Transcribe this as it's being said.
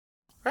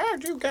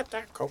Where'd you get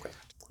that coconut?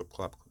 Clip,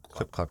 clop,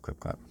 clip, clop. Clip, clop, clip,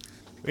 clop.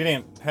 We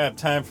didn't have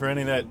time for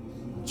any of that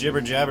jibber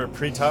jabber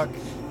pre-talk.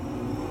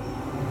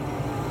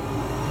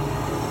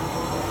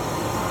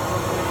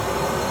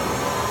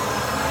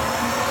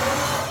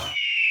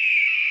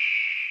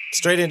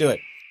 Straight into it.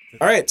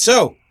 All right,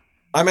 so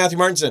I'm Matthew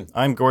Martinson.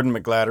 I'm Gordon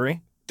McGlattery.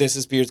 This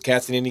is Beards,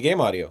 Cats, and Indie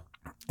Game Audio.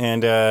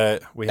 And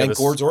we have And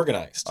Gord's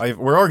organized.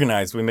 we're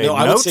organized. We made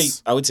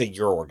notes. I would say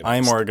you're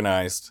organized. I'm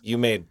organized. You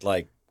made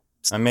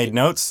I made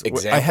notes.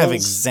 Examples? I have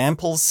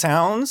example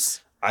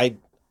sounds. I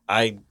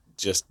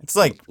just It's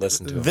like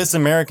listen to 'em. This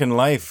American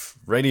Life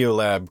Radio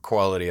Lab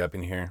quality up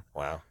in here.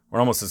 Wow.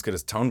 We're almost as good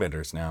as Tone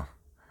Benders now.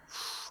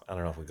 I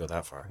don't know if we go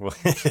that far.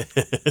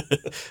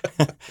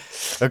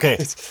 Okay.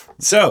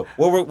 So,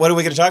 what are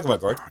we going to talk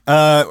about, Gord?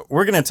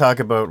 We're going to talk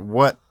about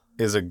what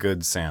is a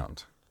good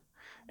sound.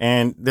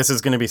 And this is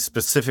going to be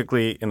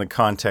specifically in the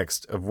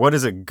context of what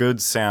is a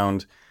good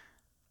sound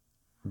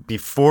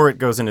before it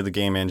goes into the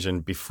game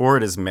engine, before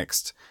it is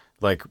mixed.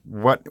 Like,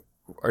 what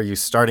are you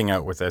starting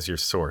out with as your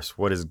source?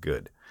 What is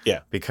good?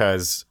 Yeah.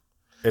 Because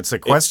it's a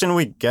question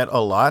we get a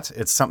lot.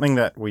 It's something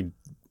that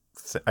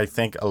I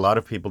think a lot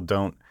of people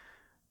don't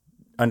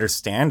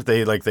understand.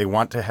 They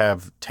want to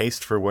have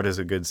taste for what is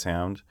a good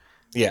sound.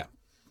 Yeah.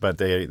 But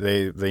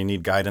they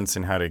need guidance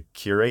in how to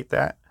curate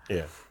that.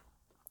 Yeah.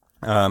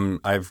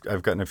 I've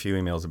gotten a few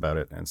emails about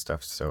it and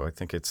stuff, so I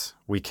think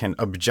we can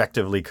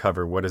objectively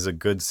cover what is a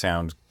good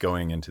sound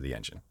going into the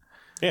engine.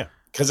 Yeah.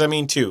 Because, I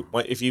mean, too,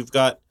 if you've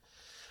got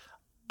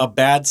a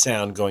bad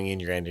sound going in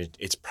your engine,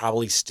 it's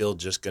probably still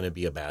just going to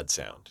be a bad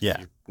sound.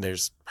 Yeah.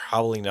 There's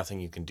probably nothing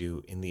you can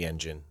do in the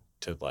engine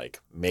to,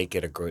 make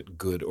it a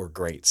good or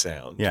great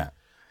sound. Yeah.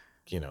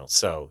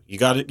 So you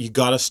got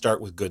to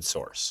start with good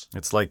source.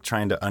 It's like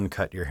trying to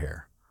uncut your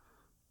hair.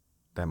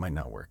 That might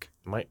not work.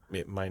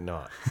 It might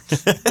not.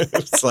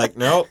 It's like,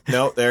 no,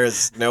 there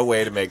is no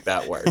way to make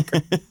that work.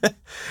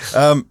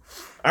 All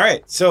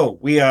right, so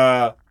we're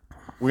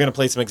gonna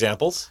play some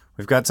examples.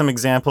 We've got some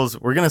examples.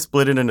 We're gonna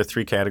split it into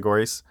 3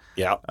 categories.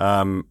 Yeah.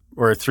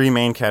 Or 3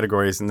 main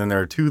categories, and then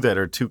there are 2 that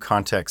are too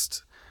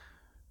context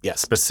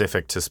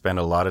specific to spend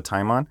a lot of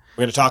time on.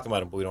 We're gonna talk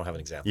about them, but we don't have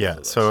an example. Yeah.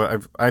 So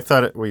I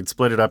thought we'd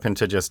split it up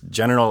into just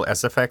general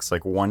SFX,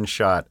 like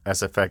one-shot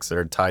SFX that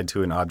are tied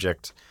to an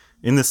object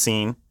in the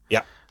scene.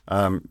 Yeah.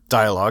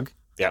 Dialogue.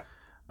 Yeah.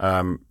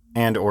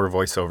 And or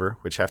voiceover,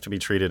 which have to be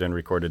treated and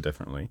recorded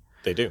differently.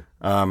 They do.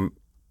 And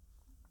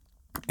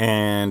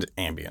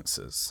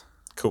ambiances.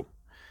 Cool.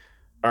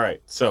 All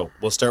right. So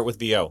we'll start with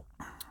VO.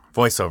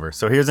 Voiceover.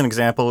 So here's an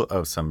example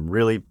of some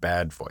really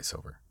bad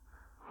voiceover.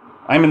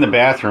 I'm in the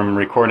bathroom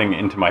recording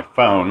into my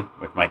phone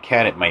with my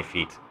cat at my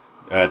feet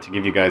to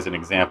give you guys an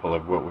example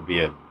of what would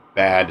be a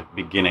bad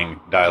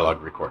beginning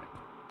dialogue recording.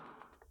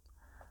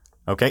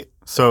 Okay,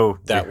 so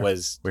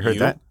we heard you?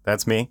 that.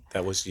 That's me.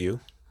 That was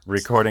you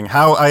recording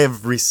how I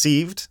have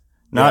received,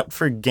 not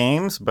for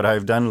games, but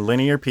I've done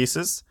linear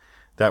pieces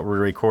that were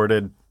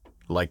recorded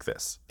like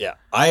this. Yeah,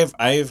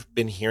 I've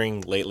been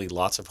hearing lately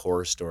lots of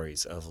horror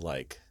stories of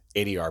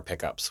ADR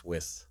pickups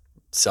with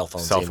cell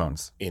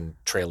phones in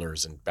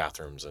trailers and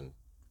bathrooms, and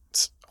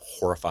it's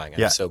horrifying.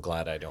 I'm so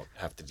glad I don't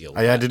have to deal with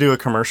that. I had to do a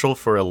commercial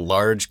for a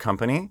large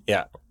company.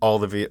 Yeah, all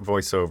the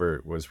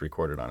voiceover was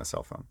recorded on a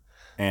cell phone,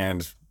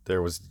 and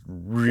there was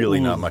really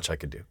not much I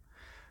could do.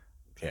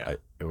 Yeah,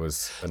 it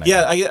was a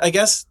nightmare. Yeah, I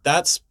guess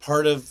that's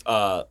part of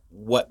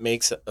what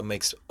makes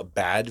a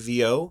bad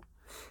VO.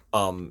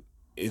 One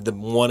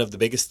of the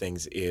biggest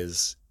things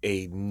is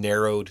a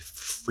narrowed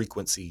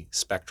frequency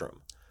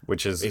spectrum.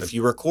 Which is if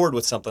you record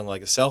with something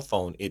like a cell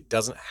phone, it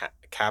doesn't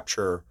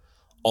capture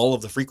all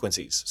of the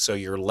frequencies, so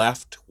you're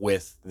left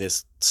with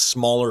this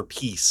smaller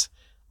piece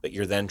that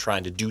you're then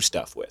trying to do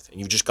stuff with, and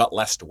you've just got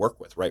less to work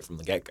with right from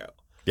the get go.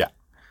 Yeah.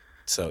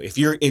 So if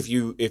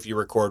you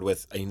record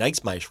with a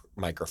nice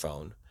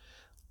microphone,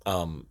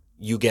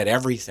 you get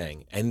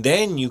everything, and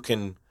then you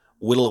can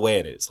whittle away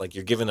at it. It's like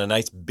you're given a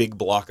nice big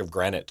block of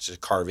granite to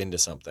carve into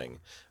something,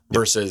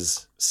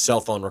 versus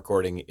cell phone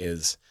recording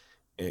is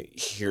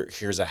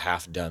here's a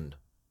half done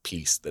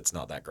piece that's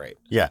not that great.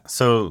 Yeah.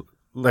 So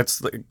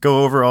let's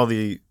go over all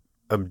the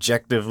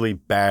objectively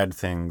bad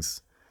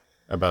things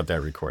about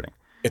that recording.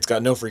 It's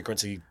got no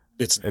frequency.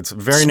 It's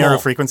very small. narrow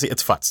frequency.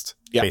 It's futzed,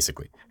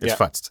 basically. It's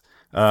futzed.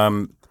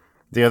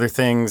 The other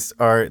things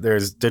are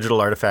there's digital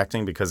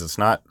artifacting because it's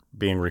not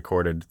being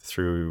recorded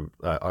through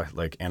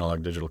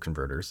analog digital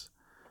converters.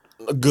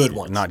 Good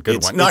ones. Not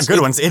good ones. Not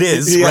good ones. It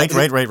is. Yeah. Right.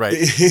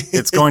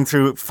 It's going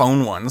through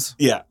phone ones.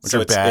 Yeah. Which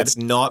are bad. It's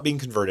not being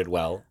converted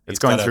well. It's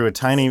going through a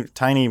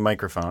tiny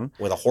microphone.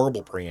 With a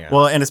horrible preamp.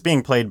 Well, and it's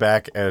being played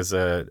back as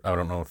I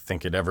don't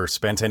think it ever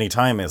spent any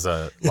time as in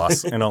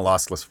a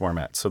lossless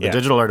format. So the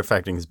digital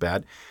artifacting is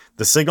bad.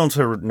 The signal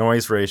to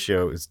noise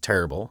ratio is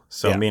terrible.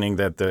 So meaning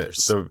that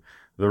the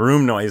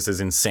room noise is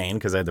insane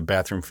because I had the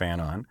bathroom fan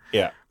on.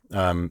 Yeah.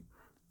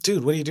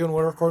 Dude, what are you doing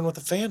when we're recording with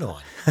the fan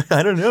on?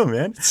 I don't know,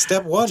 man.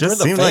 Step 1, turn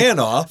the fan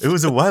off. It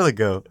was a while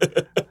ago.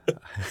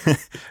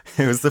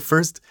 It was the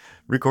first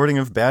recording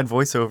of bad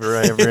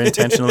voiceover I ever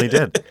intentionally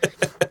did.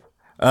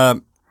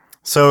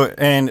 So,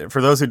 and for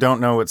those who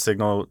don't know what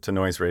signal to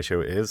noise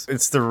ratio is,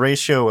 it's the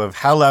ratio of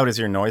how loud is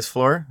your noise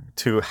floor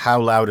to how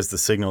loud is the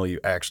signal you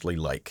actually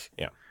like.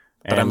 Yeah.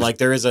 But I'm like,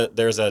 there's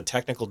a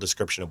technical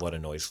description of what a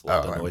noise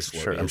floor, the noise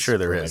floor is. I'm sure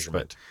there is,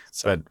 but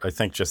I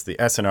think just the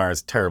SNR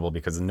is terrible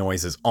because the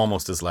noise is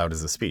almost as loud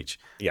as the speech.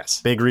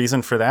 yes. Big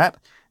reason for that,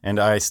 and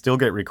I still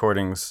get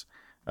recordings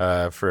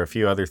for a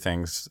few other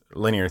things,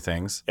 linear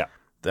things, Yeah.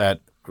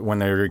 that when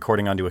they're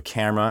recording onto a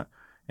camera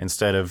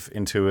instead of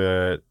into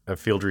a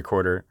field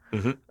recorder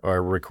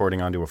or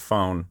recording onto a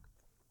phone,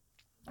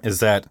 is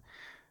that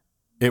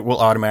it will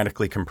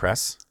automatically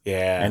compress.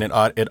 Yeah. And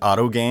it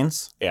auto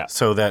gains. Yeah.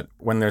 So that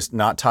when there's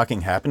not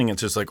talking happening,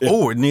 it's just like,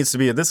 oh, it needs to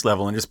be at this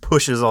level, and just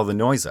pushes all the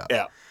noise up.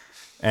 Yeah.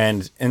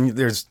 And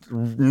there's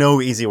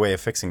no easy way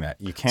of fixing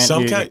that. You can't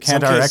you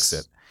can't RX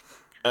it.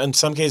 In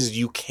some cases,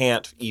 you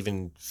can't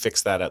even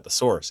fix that at the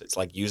source. It's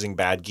like using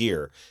bad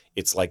gear.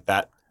 It's like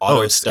that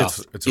auto stuff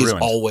it's is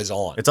ruined. always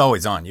on. It's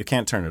always on. You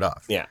can't turn it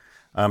off. Yeah.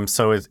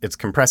 So it's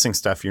compressing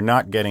stuff. You're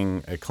not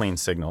getting a clean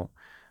signal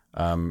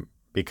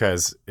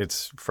because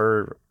it's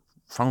for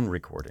phone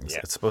recordings. Yeah.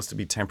 It's supposed to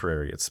be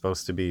temporary. It's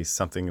supposed to be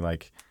something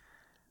like,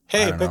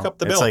 Hey, pick up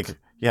the it's milk.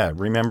 like,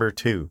 remember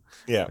to.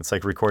 Yeah. It's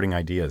like recording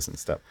ideas and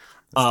stuff.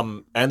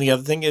 And the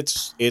other thing,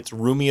 it's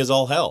roomy as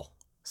all hell.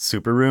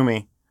 Super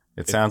roomy.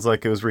 It sounds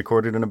like it was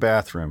recorded in a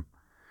bathroom.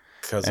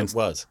 Because it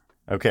was.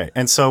 Okay.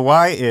 And so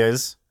why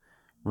is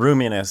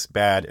roominess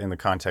bad in the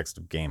context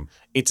of game?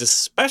 It's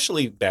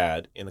especially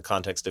bad in the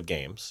context of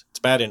games. It's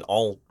bad in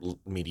all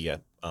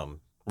media,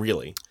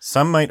 really.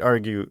 Some might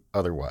argue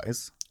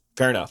otherwise.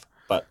 Fair enough,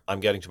 but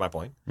I'm getting to my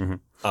point.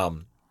 Mm-hmm.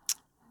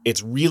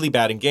 It's really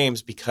bad in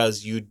games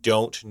because you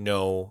don't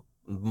know,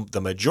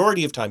 the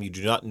majority of time, you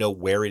do not know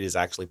where it is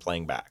actually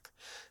playing back.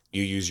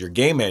 You use your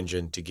game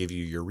engine to give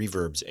you your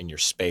reverbs and your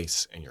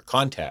space and your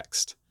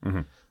context.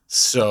 Mm-hmm.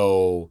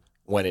 So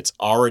when it's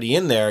already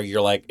in there,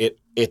 you're like,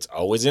 it's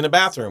always in a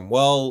bathroom.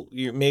 Well,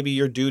 maybe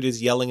your dude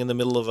is yelling in the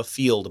middle of a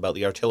field about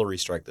the artillery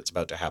strike that's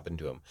about to happen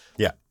to him.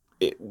 Yeah.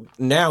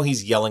 Now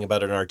he's yelling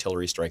about an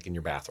artillery strike in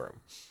your bathroom.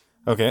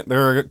 Okay.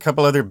 There are a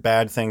couple other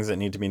bad things that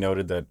need to be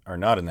noted that are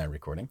not in that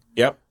recording.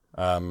 Yep.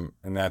 And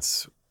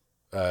that's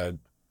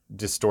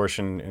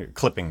distortion,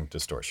 clipping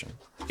distortion.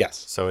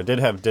 Yes. So it did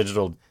have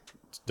digital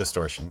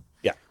distortion.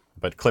 Yeah.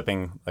 But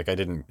clipping, like I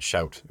didn't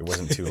shout. It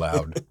wasn't too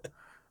loud.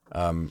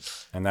 And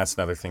that's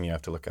another thing you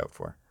have to look out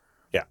for.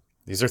 Yeah.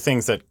 These are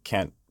things that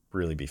can't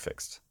really be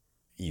fixed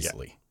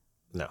easily.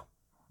 No.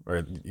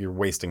 Or you're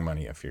wasting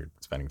money if you're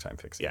spending time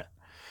fixing Yeah. it.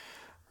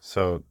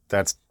 So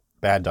that's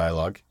bad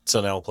dialogue.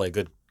 So now we'll play a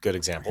good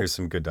example. Here's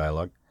some good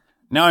dialogue.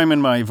 Now I'm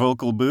in my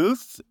vocal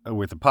booth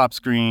with a pop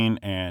screen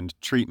and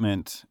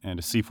treatment and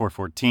a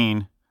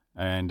C414,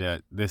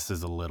 and this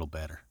is a little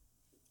better.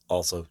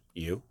 Also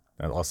you.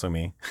 Also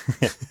me.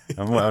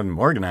 I'm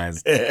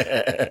organized.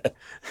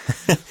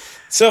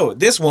 So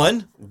this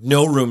one,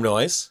 no room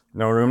noise,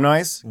 No room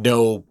noise?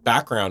 no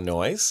background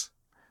noise.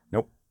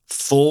 Nope.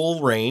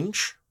 Full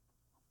range,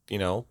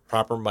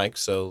 proper mic,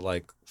 so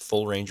like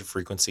full range of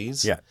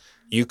frequencies. Yeah.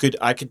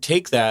 I could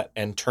take that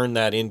and turn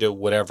that into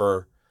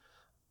whatever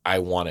I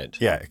wanted.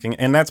 Yeah,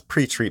 and that's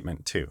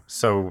pre-treatment too.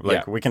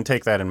 So we can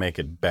take that and make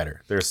it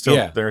better. There's still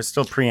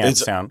preamp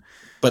sound.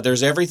 But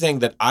there's everything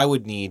that I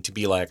would need to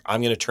be like,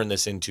 I'm going to turn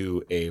this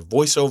into a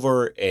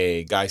voiceover,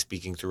 a guy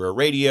speaking through a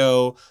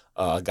radio,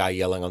 a guy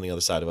yelling on the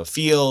other side of a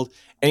field,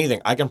 anything.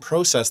 I can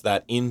process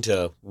that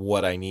into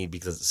what I need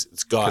because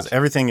it's got. Because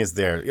everything is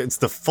there. It's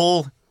the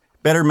full,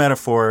 better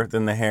metaphor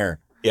than the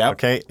hair. Yeah.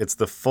 Okay? It's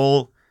the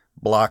full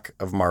block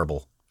of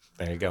marble.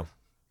 There you go.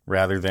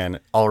 Rather than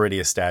already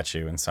a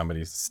statue and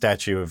somebody's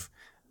statue of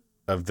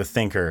the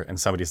thinker and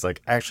somebody's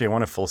like, actually, I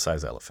want a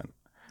full-size elephant.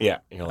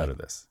 Yeah. You're out like, of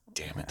this.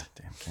 damn it.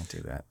 Damn, can't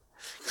do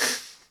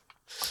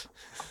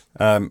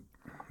that.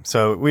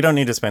 So we don't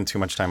need to spend too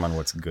much time on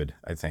what's good,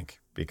 I think,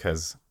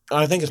 because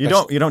I think you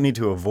don't need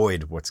to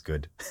avoid what's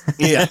good.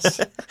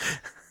 Yes.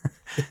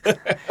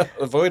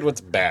 Avoid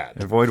what's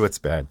bad. Avoid what's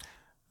bad.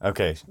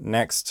 Okay,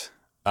 next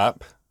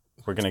up,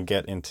 we're going to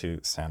get into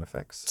sound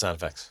effects. Sound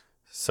effects.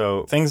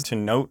 So things to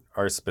note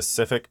are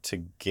specific to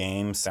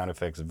game sound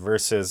effects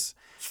versus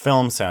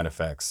film sound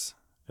effects.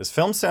 Because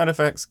film sound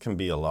effects can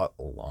be a lot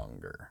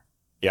longer.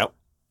 Yep.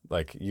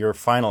 Like your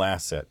final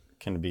asset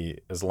can be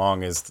as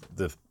long as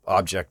the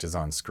object is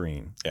on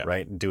screen,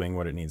 right? Doing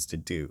what it needs to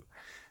do.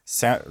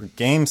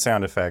 Game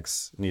sound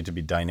effects need to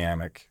be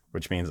dynamic,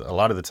 which means a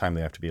lot of the time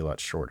they have to be a lot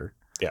shorter.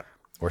 Yeah.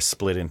 Or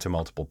split into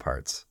multiple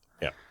parts.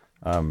 Yeah.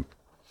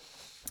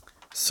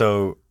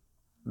 So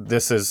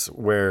this is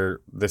where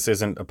this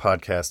isn't a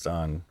podcast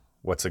on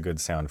what's a good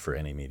sound for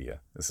any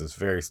media. This is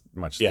very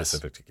much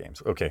specific to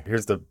games. Okay,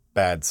 here's the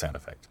bad sound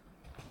effect.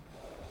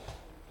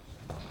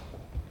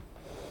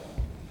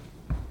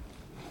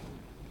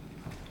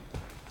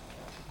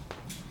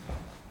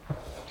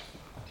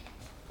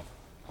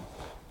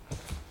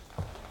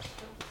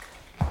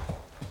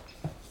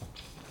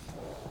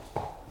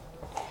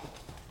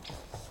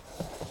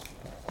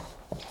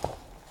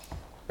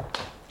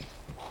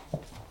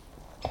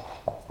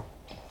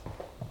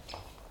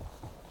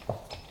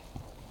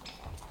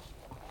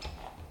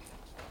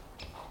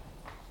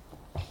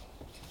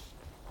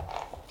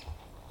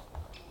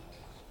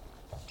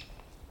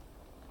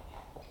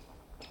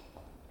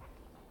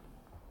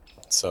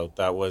 So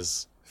that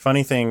was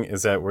Funny thing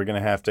is that we're going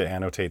to have to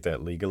annotate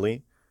that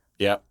legally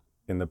yeah.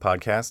 in the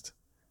podcast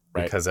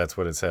Right. because that's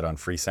what it said on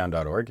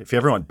freesound.org. If you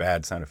ever want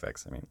bad sound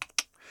effects, I mean,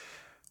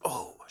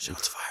 Oh,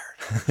 shots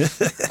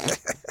fired.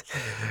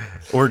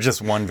 or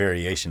just one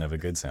variation of a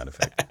good sound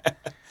effect.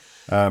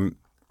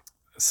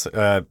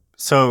 So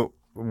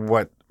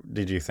what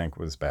did you think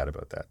was bad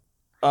about that?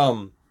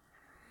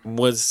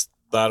 Was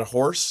that a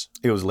horse?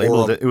 It was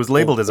labeled. It was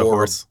labeled as a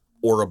horse.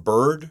 Or a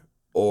bird,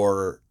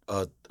 or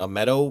a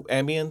meadow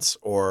ambience,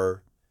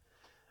 or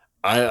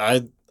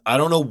I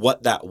don't know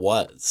what that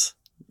was.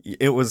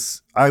 It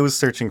was. I was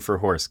searching for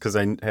horse because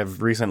I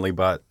have recently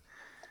bought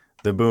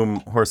the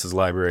Boom Horses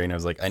Library, and I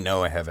was like, I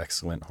know I have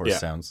excellent horse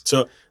sounds.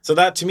 So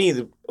that to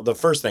me, the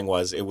first thing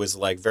was it was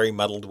like very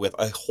muddled with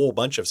a whole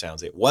bunch of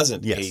sounds. It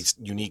wasn't a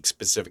unique,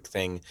 specific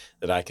thing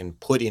that I can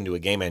put into a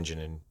game engine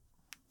and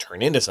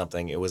turn into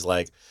something. It was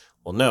like,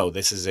 well, no,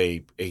 this is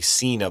a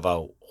scene of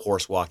a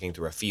horse walking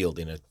through a field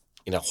in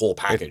a whole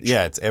package.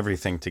 It's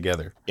everything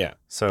together. Yeah.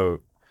 So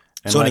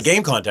in a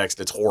game context,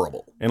 it's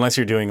horrible. Unless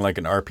you're doing like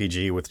an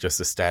RPG with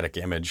just a static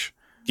image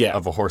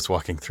of a horse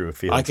walking through a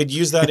field. I could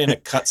use that in a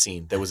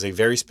cutscene. There was a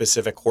very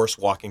specific horse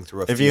walking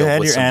through a field. If you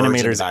had your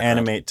animators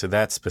animate to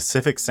that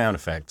specific sound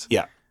effect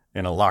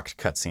in a locked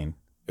cutscene,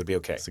 it'd be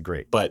okay. It's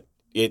great. But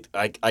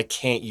I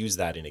can't use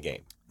that in a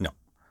game. No.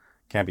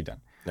 Can't be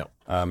done. No.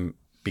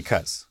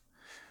 Because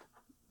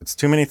it's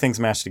too many things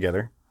mashed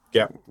together.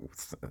 Yeah.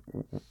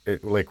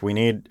 We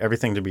need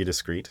everything to be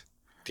discrete.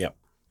 Yeah.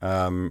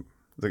 The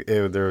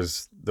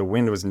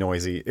wind was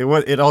noisy.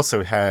 It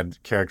also had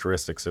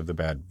characteristics of the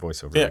bad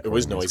voiceover. Yeah, it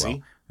was noisy.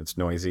 Well. It's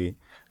noisy.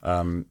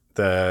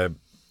 It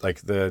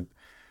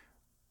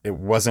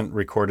wasn't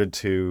recorded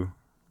to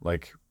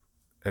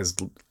as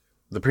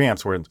the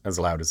preamps weren't as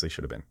loud as they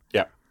should have been.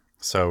 Yeah.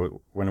 So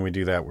when we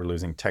do that, we're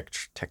losing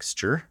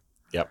texture.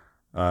 Yep.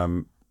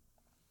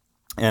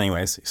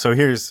 Anyways, so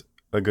here's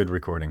a good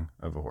recording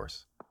of a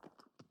horse.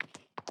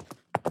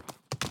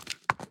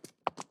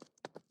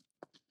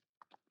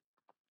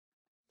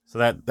 So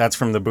that's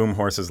from the Boom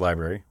Horses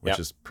Library, which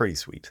is pretty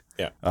sweet.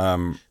 Yeah.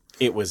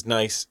 It was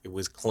nice. It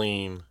was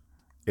clean.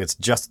 It's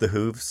just the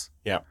hooves.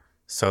 Yeah.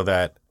 So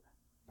that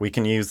we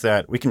can use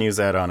that. We can use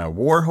that on a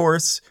war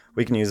horse.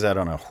 We can use that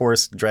on a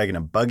horse dragging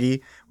a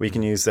buggy. We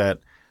can use that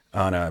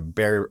on a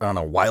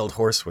wild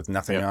horse with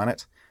nothing on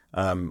it.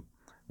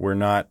 We're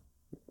not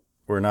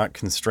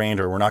constrained,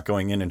 or we're not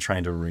going in and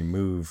trying to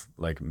remove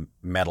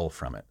metal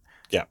from it.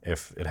 Yeah.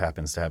 If it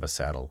happens to have a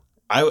saddle.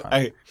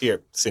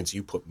 Here, since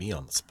you put me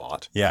on the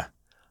spot. Yeah.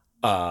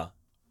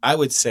 I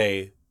would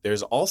say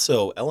there's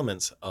also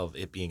elements of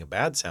it being a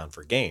bad sound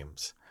for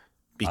games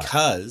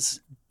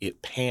because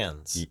it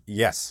pans.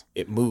 Yes.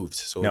 It moves.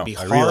 So it'd be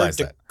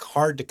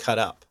hard to cut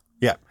up.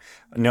 Yeah.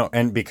 No,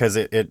 and because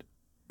it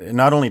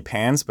not only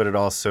pans, but it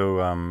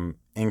also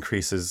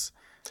increases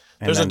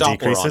and there's then a Doppler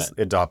decreases. on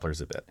it. It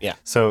Dopplers a bit. Yeah.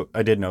 So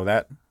I did know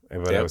that,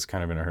 but I was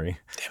kind of in a hurry.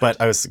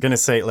 But I was going to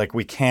say,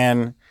 we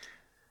can...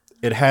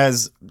 It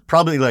has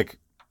probably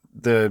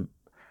the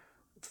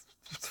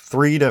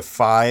 3 to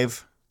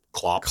 5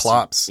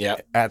 clops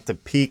at the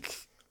peak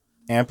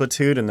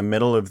amplitude in the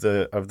middle of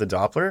the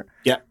Doppler.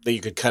 Yeah, that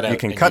you could cut out. You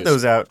can cut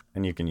those out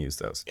and you can use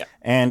those. Yeah.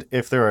 And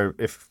if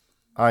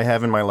I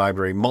have in my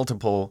library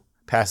multiple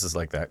passes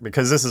like that,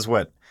 because this is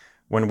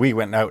when we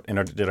went out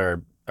and did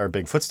our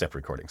big footstep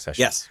recording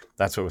session. Yes.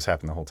 That's what was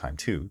happening the whole time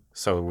too.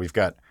 So we've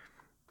got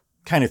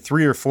kind of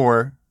 3 or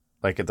 4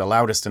 at the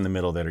loudest in the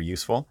middle that are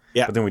useful.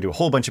 Yeah. But then we do a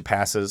whole bunch of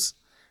passes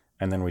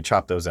and then we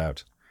chop those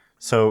out.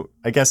 So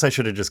I guess I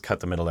should have just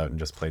cut the middle out and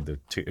just played the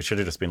 2. It should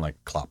have just been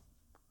clop.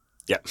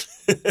 Yeah.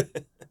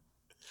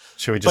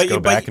 Should we just go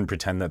back and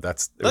pretend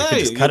that's... We could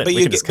just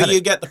cut it.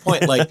 You get the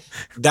point.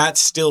 That's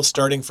still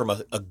starting from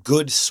a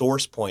good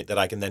source point that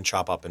I can then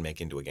chop up and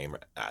make into a game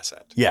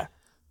asset. Yeah.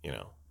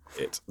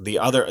 It's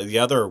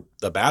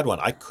the bad one.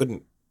 I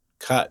couldn't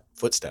cut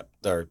footstep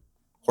or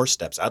horse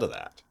steps out of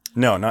that.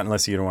 No, not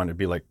unless you don't want it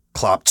to be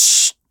clop.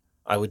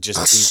 I would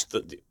just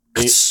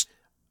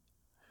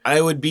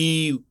I would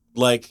be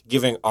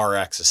giving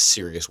RX a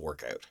serious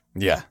workout.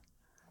 Yeah.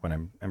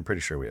 When I'm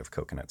pretty sure we have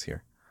coconuts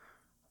here.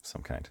 Of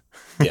some kind.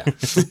 Yeah.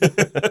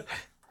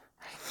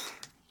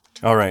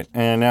 All right.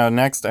 And now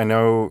next, I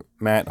know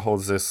Matt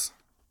holds this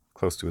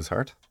close to his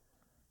heart.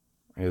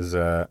 Is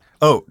oh,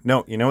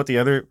 no, you know what the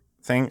other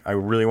thing I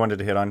really wanted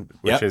to hit on,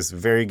 which is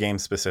very game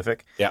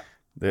specific. Yeah.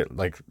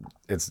 That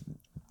it's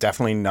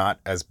definitely not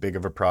as big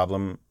of a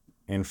problem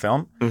in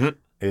film. Mm-hmm.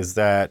 Is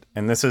that,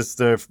 and this is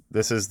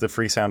the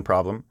free sound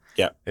problem.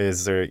 Yeah.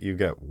 Is there, you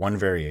get one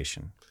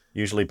variation.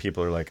 Usually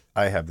people are like,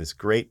 I have this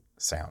great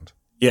sound.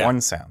 Yeah.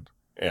 One sound.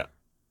 Yeah.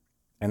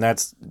 And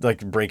that's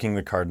breaking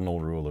the cardinal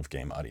rule of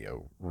game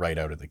audio right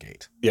out of the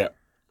gate. Yeah.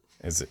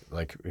 Is it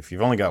if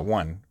you've only got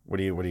one, what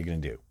are you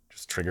going to do?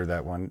 Just trigger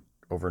that one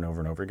over and over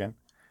and over again?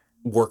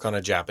 Work on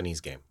a Japanese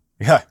game.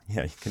 Yeah,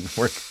 you can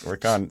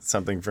work on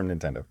something from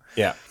Nintendo.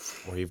 Yeah,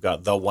 where you've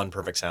got the one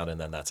perfect sound and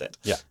then that's it.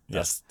 Yeah,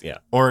 yes, yeah.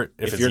 Or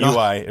if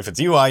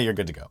it's UI, you're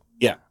good to go.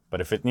 Yeah,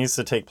 but if it needs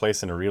to take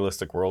place in a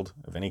realistic world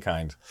of any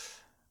kind,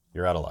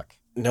 you're out of luck.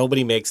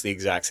 nobody makes the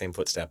exact same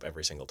footstep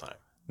every single time.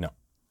 No.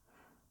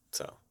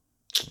 So,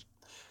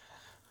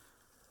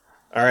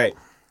 all right.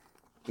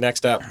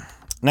 Next up,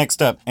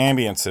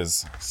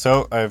 ambiances.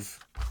 So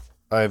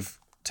I've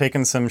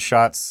taken some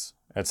shots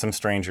at some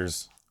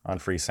strangers on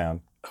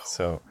Freesound.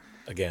 So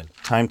again,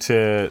 time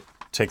to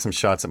take some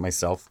shots at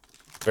myself.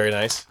 very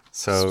nice.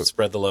 So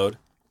spread the load.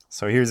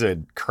 So here's a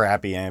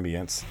crappy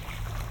ambience.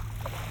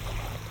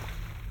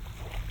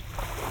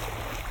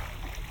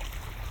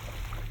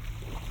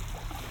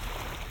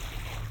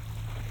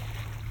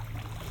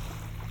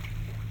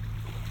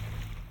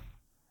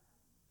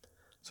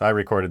 So I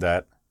recorded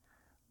that.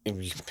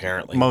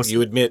 Apparently,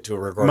 you admit to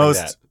recording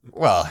that.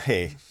 Well,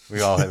 hey,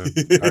 we all have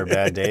our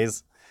bad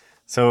days.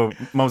 So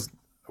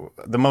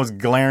the most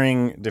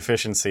glaring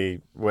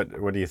deficiency.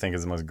 What do you think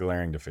is the most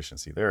glaring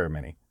deficiency? There are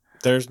many.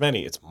 There's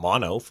many. It's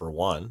mono for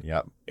one.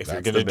 Yep. If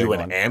you're going to do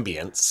an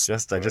ambience.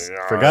 I just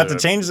forgot to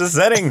change the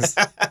settings.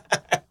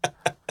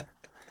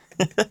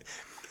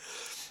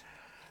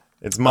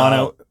 It's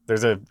mono.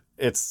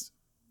 It's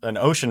an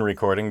ocean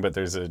recording, but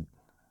there's a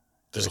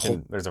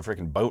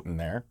freaking boat in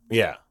there.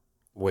 Yeah.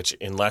 Which,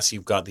 unless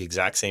you've got the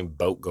exact same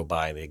boat go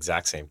by the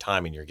exact same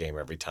time in your game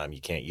every time,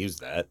 you can't use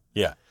that.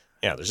 Yeah.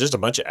 Yeah. There's just a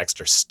bunch of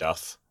extra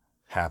stuff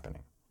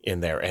happening in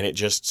there, and it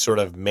just sort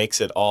of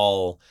makes it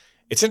all.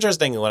 It's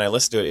interesting when I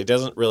listen to it. It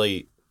doesn't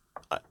really.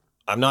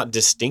 I'm not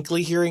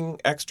distinctly hearing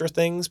extra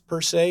things per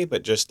se,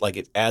 but just like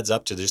it adds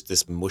up to just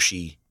this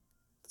mushy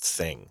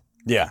thing.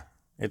 Yeah,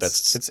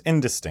 it's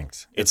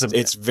indistinct.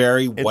 It's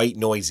very white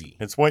noisy.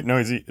 It's white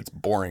noisy. It's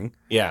boring.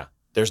 Yeah,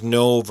 there's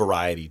no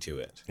variety to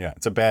it. Yeah,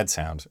 it's a bad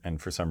sound,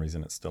 and for some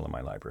reason, it's still in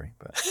my library.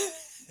 But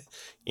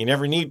you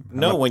never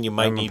when you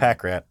might need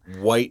pack rat.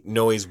 White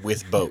noise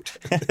with boat.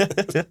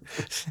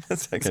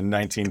 It's like a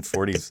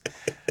 1940s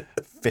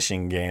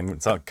fishing game.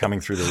 It's all coming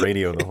through the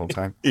radio the whole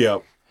time.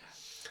 Yep.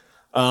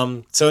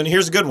 So, and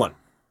here's a good one.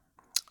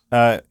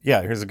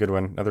 Here's a good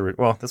one.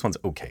 This one's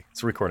okay.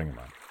 It's a recording of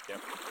mine.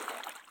 Yep.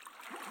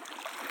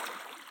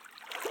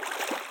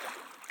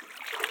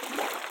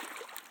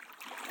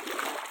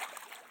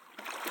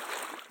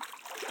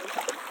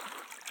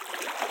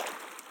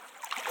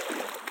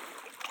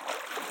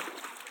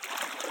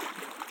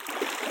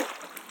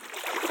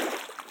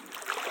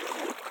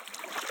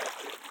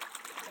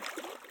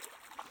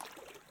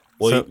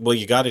 Well,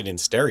 you got it in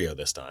stereo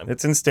this time.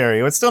 It's in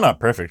stereo. It's still not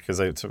perfect because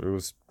it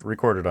was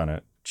recorded on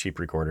a cheap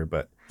recorder,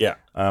 but yeah.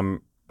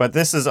 But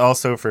this is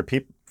also for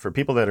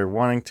people that are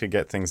wanting to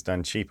get things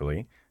done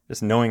cheaply.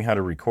 Just knowing how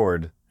to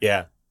record.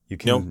 Yeah. You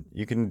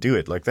can do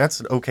it. Like that's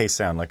an okay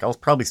sound. Like I'll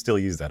probably still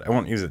use that. I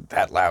won't use it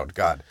that loud.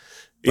 God.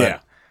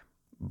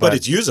 But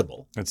it's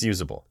usable. It's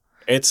usable.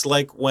 It's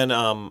like when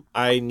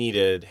I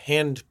needed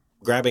hand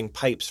grabbing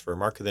pipes for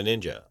Mark of the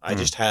Ninja. I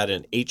just had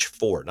an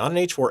H4, not an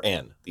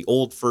H4N, the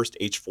old first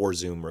H4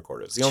 Zoom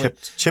recorder. It's the only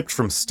chipped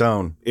from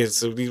stone. It's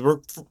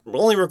the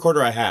only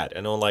recorder I had,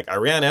 and I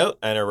ran out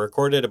and I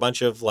recorded a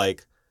bunch of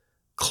like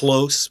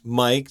close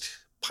mic'd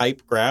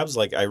pipe grabs.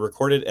 Like I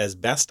recorded as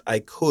best I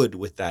could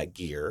with that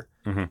gear.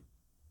 Mm-hmm.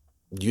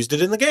 Used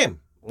it in the game.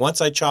 Once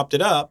I chopped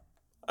it up,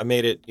 I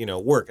made it,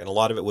 work. And a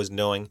lot of it was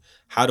knowing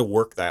how to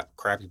work that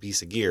crappy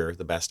piece of gear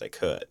the best I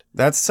could.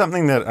 That's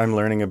something that I'm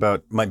learning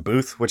about my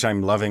booth, which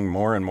I'm loving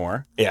more and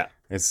more. Yeah.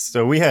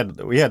 So we had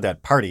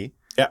that party.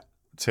 Yeah.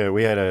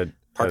 We had a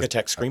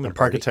Parkitect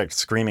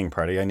screaming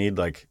party. I need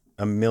like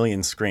a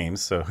million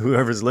screams. So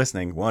whoever's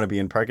listening, want to be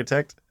in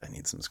Parkitect? I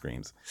need some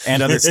screams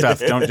and other stuff.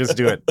 Don't just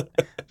do it.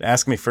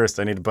 Ask me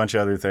first. I need a bunch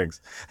of other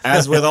things.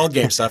 As with all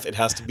game stuff, it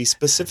has to be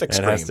specific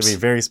screams. It has to be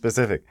very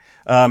specific.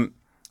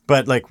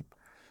 But like,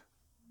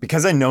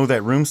 because I know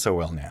that room so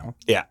well now.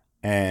 Yeah.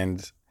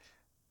 And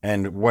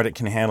what it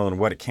can handle and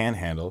what it can't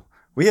handle.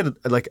 We had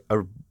like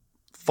a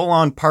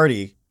full-on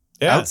party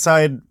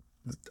outside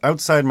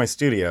my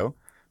studio.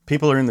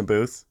 People are in the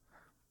booth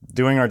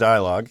doing our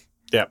dialogue.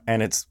 Yeah.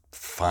 And it's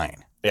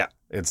fine. Yeah.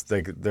 It's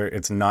like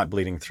it's not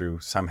bleeding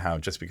through somehow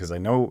just because I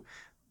know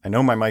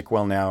my mic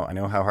well now. I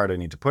know how hard I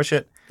need to push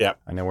it. Yeah.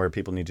 I know where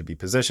people need to be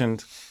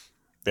positioned.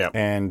 Yeah.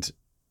 And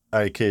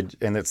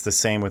it's the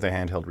same with a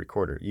handheld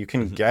recorder. You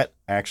can get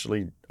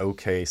actually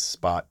okay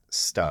spot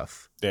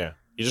stuff. Yeah.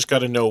 You just got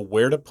to know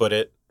where to put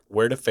it,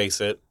 where to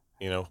face it,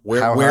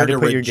 where to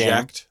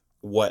reject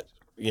what,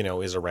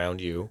 is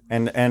around you.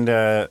 And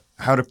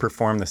how to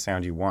perform the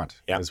sound you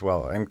want as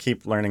well. I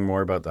keep learning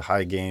more about the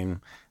high gain,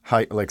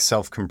 like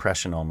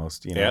self-compression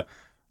almost,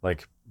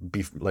 like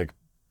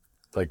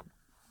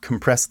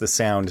compress the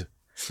sound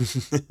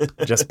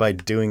just by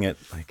doing it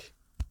like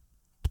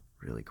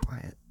really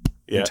quiet.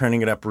 And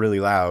turning it up really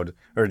loud,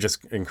 or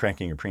just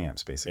cranking your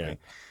preamps, basically.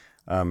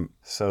 Yeah.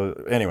 So,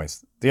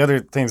 anyways, the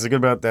other things that are good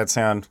about that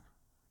sound,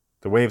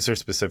 the waves are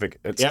specific.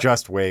 It's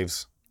just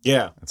waves.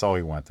 Yeah. That's all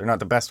we want. They're not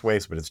the best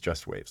waves, but it's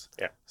just waves.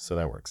 Yeah. So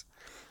that works.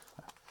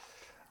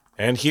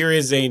 And here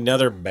is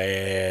another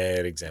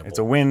bad example. It's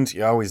a wind.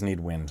 You always need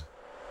wind.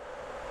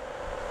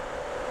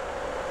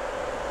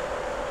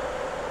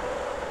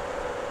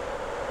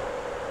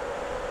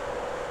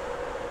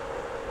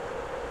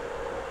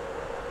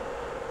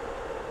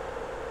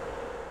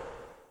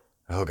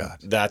 Oh God,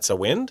 That's a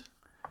wind?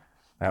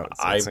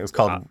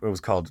 it was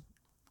called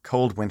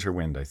Cold Winter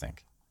Wind, I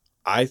think.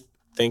 I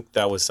think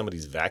that was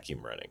somebody's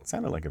vacuum running. It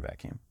sounded like a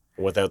vacuum.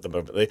 Without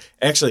the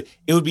actually,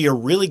 it would be a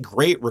really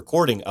great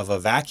recording of a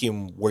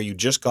vacuum where you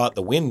just got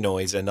the wind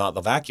noise and not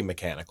the vacuum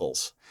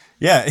mechanicals.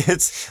 Yeah,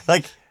 it's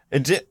like I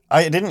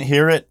didn't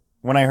hear it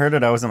when I heard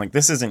it. I wasn't like,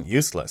 this isn't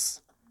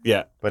useless.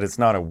 Yeah, but it's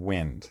not a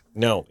wind.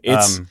 No,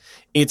 it's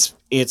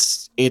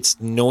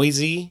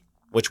noisy.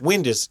 Which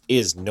wind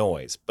is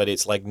noise, but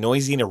it's like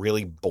noisy in a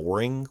really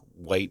boring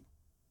white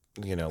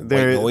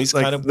noise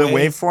like kind of the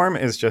way. waveform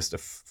is just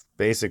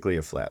basically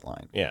a flat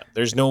line. Yeah,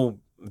 there's no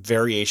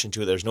variation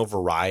to it. There's no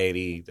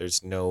variety.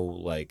 There's no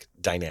like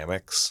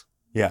dynamics.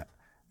 Yeah,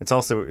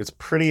 it's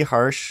pretty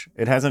harsh.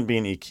 It hasn't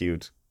been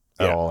EQ'd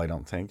at all. I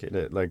don't think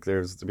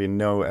there's been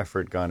no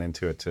effort gone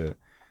into it to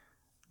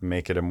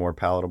make it a more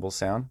palatable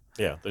sound.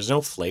 Yeah, there's no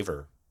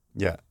flavor.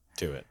 Yeah,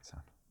 to it.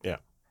 Yeah.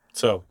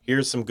 So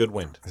here's some good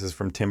wind. This is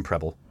from Tim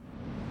Preble.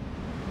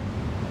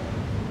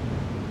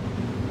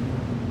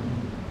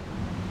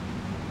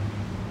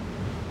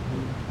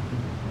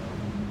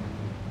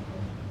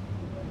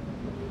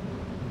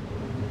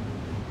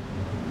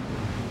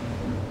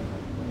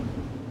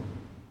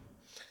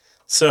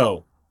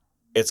 So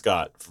it's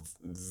got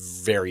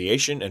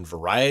variation and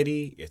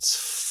variety. It's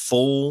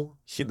full.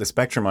 The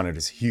spectrum on it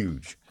is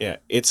huge. Yeah,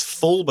 it's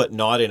full, but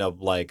not in a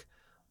like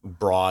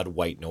broad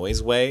white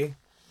noise way.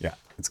 Yeah,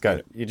 it's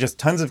got just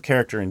tons of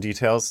character and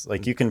details.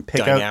 Like you can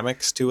pick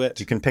dynamics to it.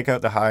 You can pick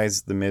out the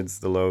highs, the mids,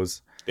 the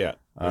lows. Yeah,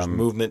 there's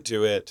movement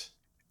to it.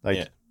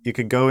 Like you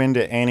could go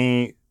into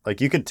any,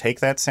 like you could take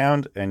that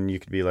sound and you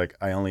could be like,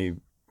 I only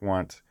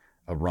want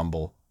a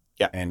rumble.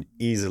 Yeah, and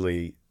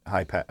easily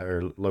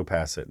or low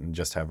pass it and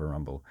just have a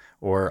rumble,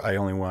 or I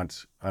only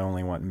want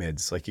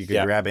mids. Like you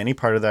could grab any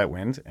part of that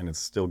wind and it's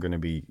still going to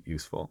be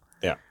useful.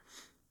 Yeah.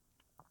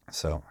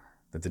 So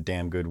that's a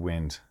damn good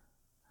wind.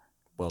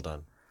 Well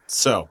done.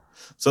 So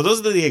those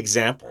are the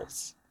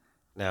examples.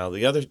 Now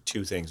the other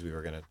two things we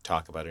were going to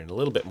talk about in a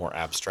little bit more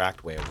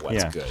abstract way of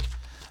what's good.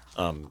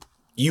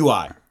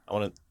 UI.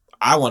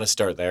 I want to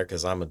start there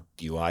because I'm a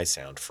UI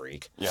sound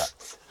freak. Yeah.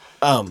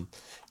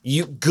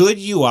 Good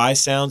UI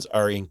sounds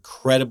are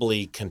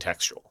incredibly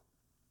contextual.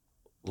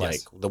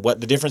 Like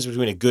the difference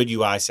between a good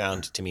UI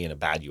sound to me and a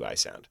bad UI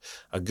sound.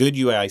 A good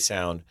UI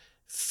sound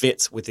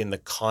fits within the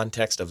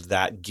context of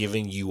that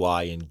given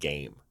UI in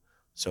game.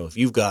 So if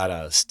you've got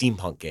a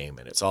steampunk game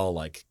and it's all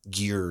like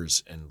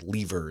gears and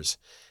levers,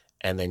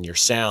 and then your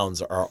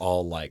sounds are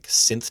all like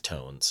synth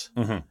tones,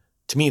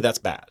 to me that's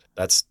bad.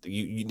 That's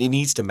it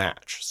needs to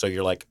match. So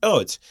you're like, oh,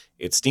 it's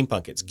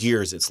steampunk, it's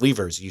gears, it's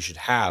levers.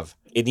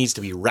 It needs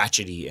to be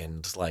ratchety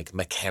and like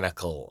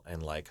mechanical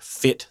and like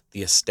fit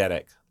the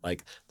aesthetic.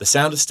 Like the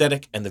sound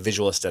aesthetic and the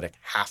visual aesthetic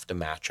have to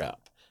match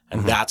up.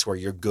 And that's where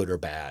your good or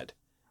bad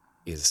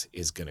is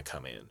going to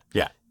come in.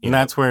 Yeah. And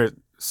that's where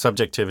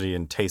subjectivity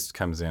and taste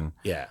comes in.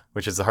 Yeah.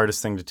 Which is the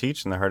hardest thing to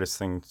teach and the hardest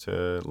thing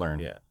to learn.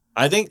 Yeah.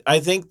 I think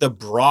the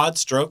broad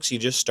strokes, you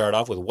just start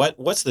off with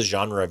what's the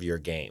genre of your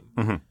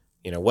game?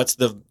 What's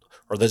the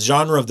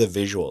genre of the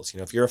visuals?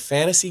 If you're a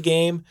fantasy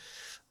game,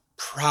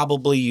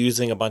 probably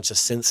using a bunch of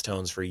synth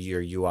tones for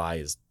your UI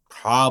is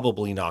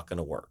probably not going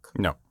to work.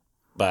 No.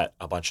 But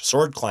a bunch of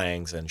sword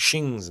clangs and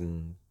shings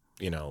and,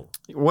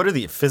 What are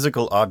the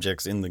physical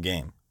objects in the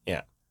game?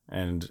 Yeah.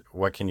 And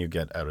what can you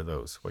get out of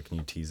those? What can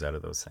you tease out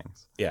of those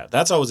things? Yeah,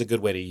 that's always a good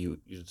way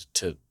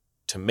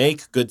to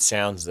make good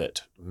sounds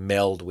that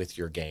meld with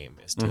your game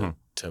is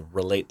to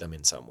relate them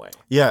in some way.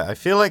 Yeah, I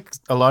feel like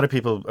a lot of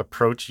people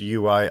approach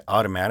UI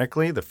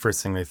automatically. The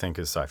first thing they think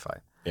is sci-fi.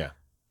 Yeah.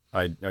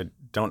 I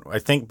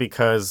think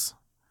because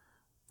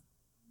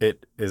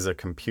it is a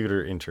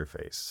computer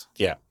interface.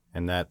 Yeah.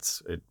 And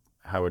that's it.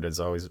 How it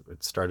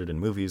started in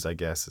movies, I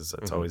guess, is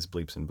it's always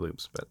bleeps and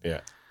bloops. But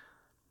yeah.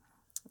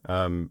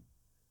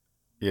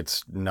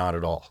 It's not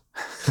at all.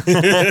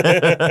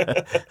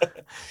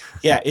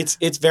 Yeah,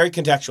 it's very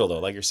contextual though,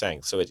 like you're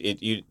saying. So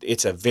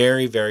it's a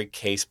very, very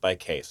case by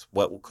case.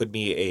 What could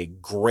be a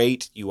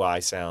great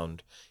UI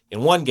sound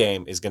in one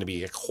game is going to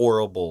be a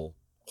horrible,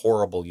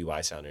 horrible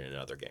UI sound in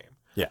another game.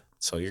 Yeah.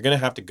 So you're going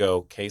to have to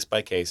go case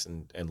by case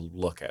and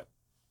look at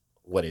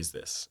what is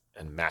this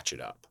and match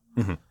it up.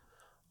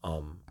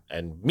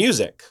 And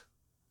music.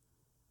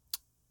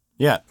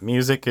 Yeah,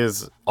 music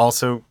is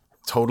also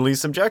totally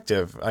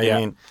subjective. I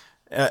mean,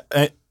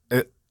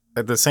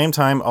 at the same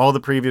time, all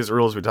the previous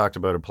rules we talked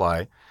about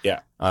apply.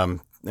 Yeah.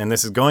 And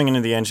this is going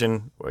into the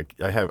engine.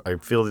 I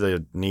feel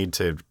the need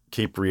to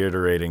keep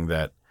reiterating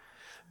that.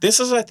 This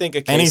is, I think,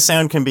 a case. Any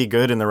sound can be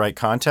good in the right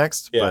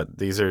context, but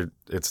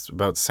it's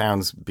about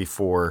sounds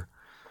before.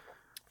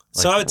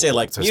 So I would say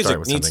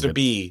music needs to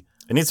be.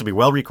 It needs to be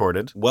well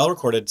recorded. Well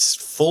recorded,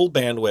 full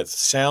bandwidth,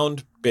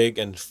 sound big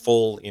and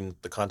full in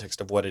the context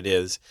of what it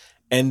is.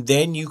 And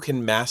then you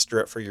can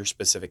master it for your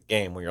specific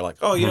game where you're like,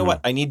 oh, you know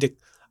what? I need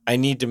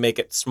to make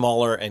it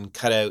smaller and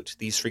cut out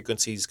these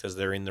frequencies because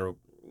they're in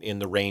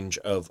the range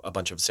of a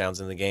bunch of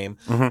sounds in the game.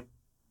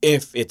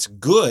 If it's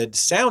good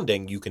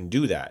sounding, you can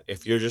do that.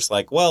 If you're just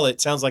like, well,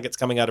 it sounds like it's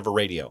coming out of a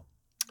radio.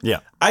 Yeah.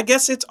 I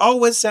guess it's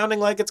always sounding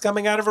like it's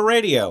coming out of a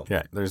radio.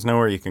 Yeah. There's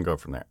nowhere you can go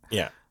from there.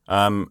 Yeah.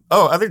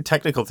 Other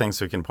technical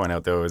things we can point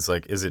out though is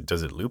like, does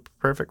it loop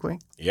perfectly?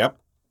 Yep.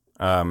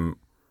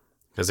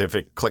 Because if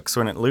it clicks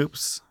when it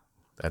loops,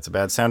 that's a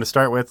bad sound to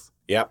start with.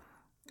 Yep.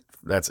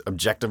 That's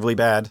objectively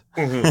bad.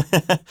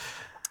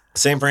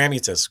 Same for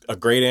ambience. A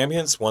great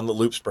ambience, one that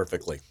loops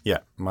perfectly. Yeah,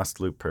 must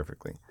loop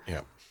perfectly.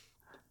 Yeah.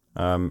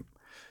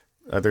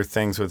 Other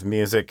things with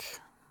music,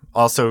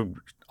 also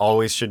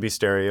always should be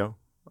stereo,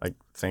 I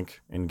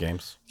think, in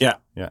games. Yeah.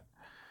 Yeah.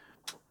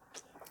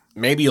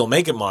 Maybe you'll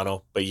make it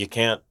mono, but you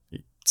can't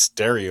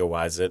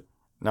stereoize it.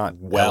 Not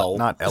Well.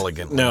 not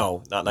elegantly.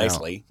 No, not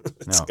nicely.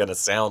 It's No. going to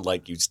sound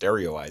like you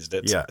stereoized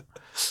it. Yeah.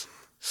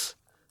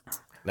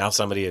 Now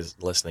somebody is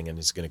listening and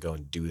is going to go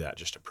and do that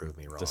just to prove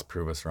me wrong. Just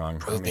prove us wrong.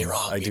 Prove me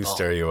wrong, I do people.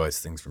 stereoize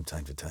things from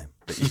time to time.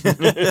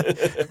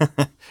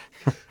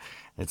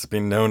 It's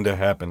been known to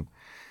happen.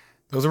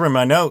 Those are in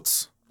my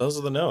notes. Those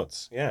are the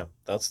notes. Yeah.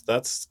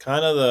 That's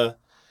kind of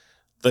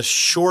the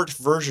short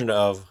version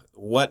of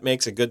what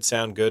makes a good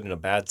sound good and a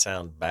bad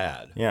sound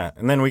bad. Yeah,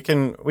 and then we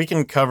can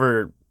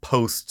cover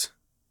post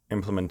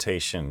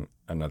implementation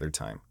another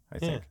time. I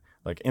think,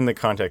 like in the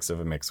context of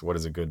a mix, what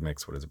is a good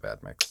mix? What is a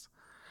bad mix?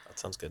 That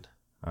sounds good.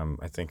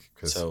 I think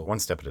because So- one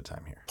step at a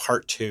time here.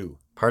 Part 2.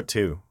 Part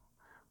 2,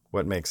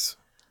 what makes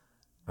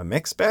a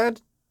mix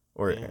bad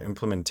or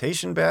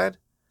implementation bad?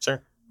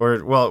 Sure.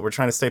 Or well, we're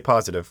trying to stay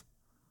positive.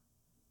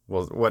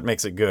 Well, what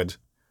makes it good?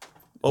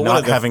 Well, Not one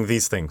of the- having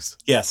these things.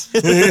 Yes.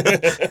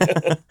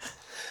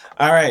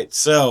 All right.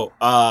 So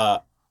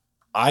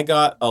I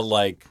got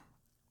a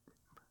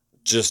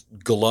just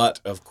glut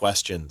of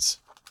questions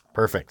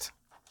Perfect.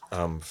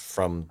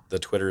 from the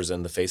Twitters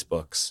and the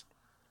Facebooks.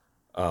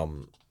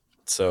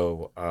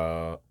 So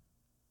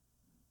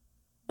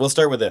we'll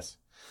start with this.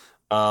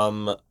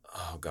 Oh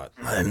God,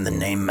 I'm the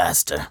name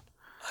master.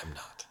 I'm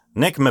not.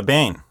 Nick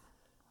Mebane.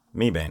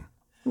 Mebane.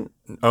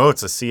 Oh,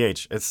 it's a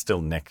CH. It's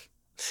still Nick.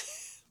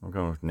 I'm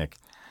going with Nick.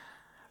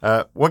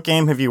 What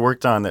game have you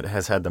worked on that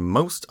has had the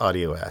most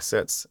audio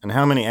assets, and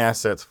how many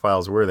assets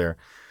files were there?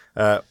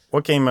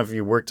 What game have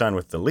you worked on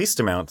with the least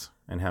amount,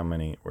 and how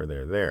many were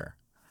there?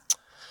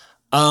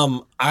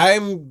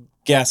 I'm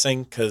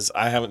guessing because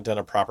I haven't done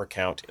a proper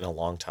count in a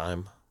long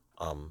time.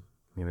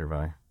 Neither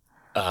have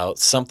I.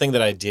 Something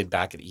that I did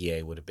back at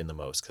EA would have been the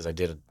most because I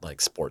did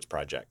sports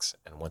projects,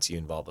 and once you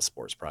involve a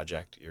sports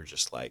project, you're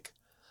just like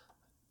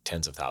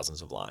tens of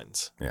thousands of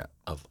lines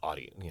of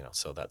audio.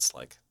 So that's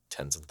like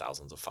tens and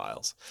thousands of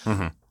files.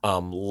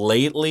 Mm-hmm.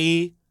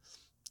 Lately,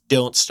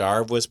 Don't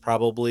Starve was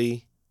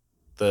probably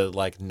the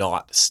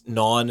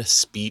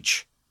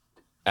non-speech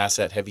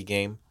asset heavy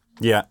game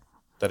Yeah.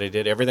 that I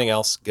did. Everything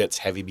else gets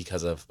heavy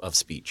because of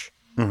speech,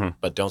 Mm-hmm.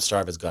 but Don't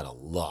Starve has got a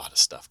lot of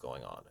stuff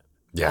going on.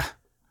 Yeah.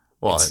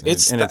 Well,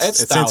 It's since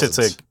it's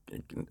thousands. a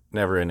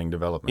never-ending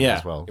development Yeah,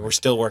 as well. we're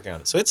still working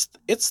on it. So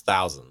it's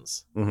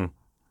thousands. Mm-hmm.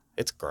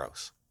 It's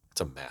gross.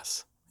 It's a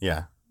mess.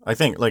 Yeah. I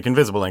think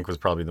Invisible Ink was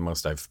probably the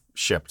most I've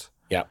shipped.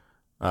 Yeah.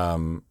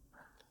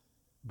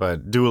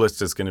 But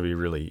Duelist is going to be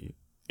really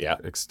Yeah.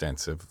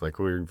 extensive.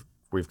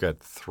 We've got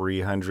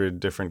 300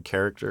 different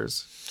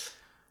characters.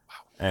 Wow.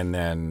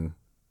 And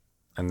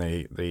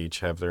they each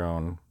have their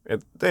own.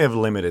 They have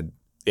limited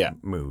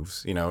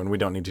moves, and we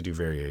don't need to do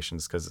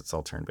variations because it's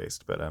all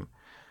turn-based. But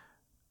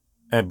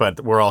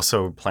we're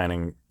also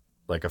planning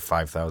a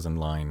 5,000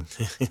 line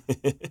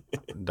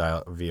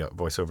dial via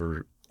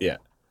voiceover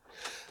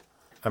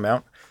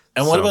amount.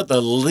 And what So- about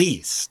the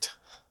least?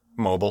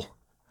 Mobile?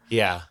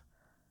 Yeah.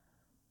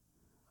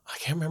 I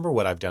can't remember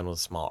what I've done with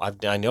small.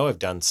 I know I've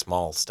done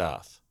small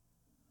stuff.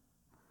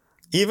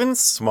 Even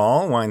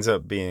small winds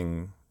up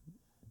being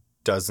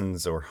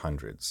dozens or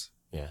hundreds.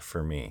 Yeah.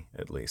 For me,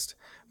 at least.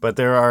 But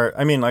there are,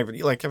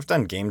 I've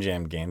done Game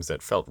Jam games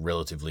that felt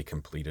relatively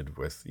completed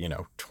with,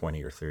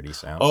 20 or 30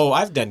 sounds. Oh,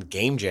 I've done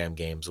Game Jam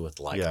games with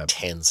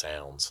 10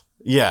 sounds.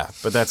 Yeah,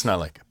 but that's not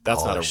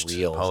That's not a polished,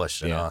 real-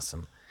 polished and yeah.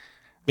 awesome.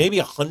 Maybe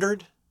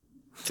 100?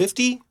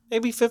 50?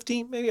 Maybe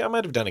 50? Maybe I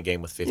might have done a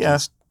game with 50, Yeah.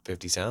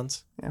 50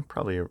 sounds. Yeah,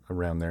 probably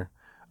around there.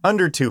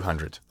 Under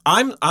 200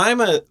 I'm is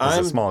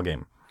a small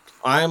game.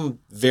 I'm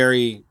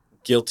very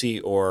guilty,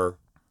 or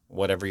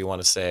whatever you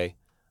want to say,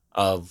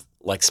 of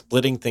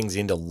splitting things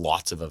into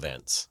lots of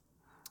events.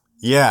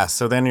 Yeah,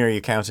 so then are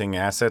you counting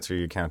assets or are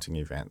you counting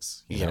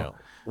events? You know?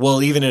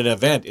 Well, even an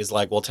event is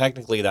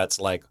technically that's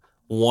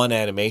one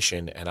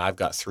animation, and I've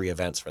got 3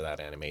 events for that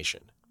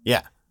animation.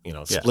 Yeah,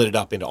 Split it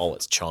up into all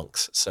its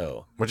chunks.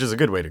 So which is a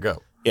good way to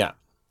go. yeah,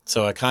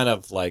 so I kind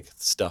of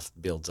stuff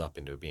builds up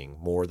into being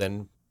more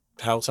than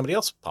how somebody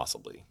else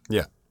possibly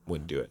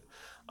would do it.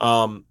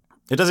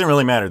 It doesn't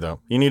really matter, though.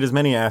 You need as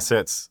many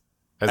assets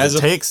as it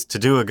takes to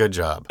do a good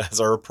job. As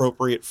are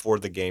appropriate for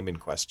the game in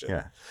question.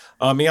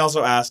 Yeah. He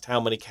also asked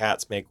how many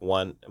cats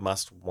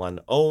must one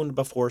own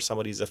before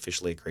somebody's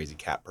officially a crazy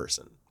cat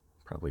person.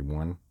 Probably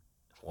one.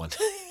 One.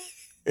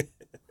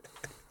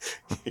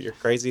 You're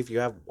crazy if you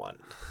have one.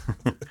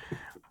 That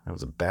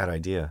was a bad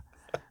idea.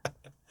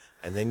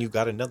 And then you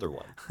got another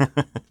one.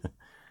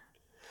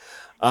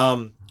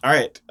 All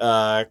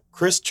right.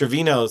 Chris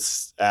Trevino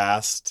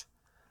asked,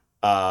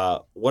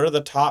 what are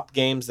the top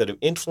games that have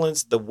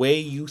influenced the way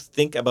you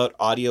think about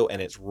audio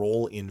and its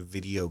role in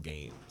video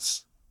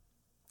games?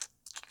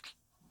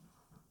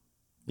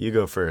 You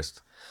go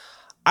first.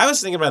 I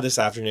was thinking about this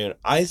afternoon.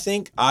 I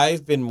think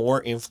I've been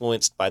more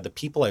influenced by the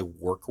people I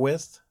work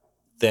with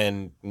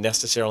than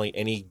necessarily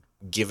any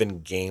given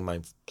game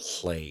I've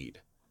played.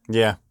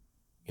 Yeah.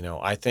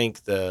 I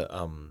think the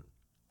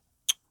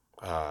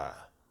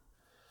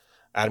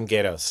Adam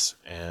Gatos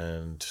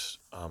and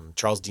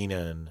Charles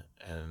Deenan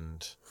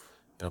and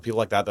people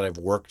like that I've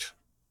worked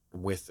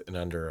with and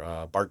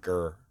under Bart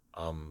Gurr,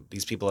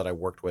 these people that I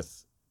worked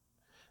with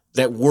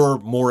that were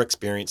more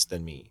experienced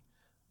than me.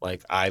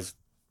 Like I've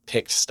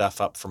picked stuff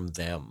up from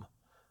them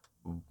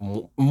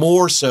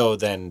more so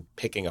than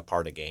picking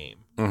apart a game.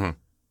 Mm-hmm.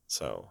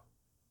 So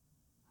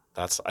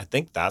I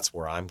think that's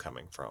where I'm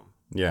coming from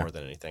Yeah. more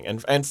than anything.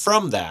 And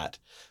from that,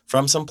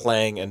 from some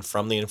playing and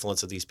from the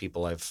influence of these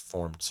people, I've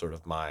formed sort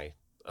of my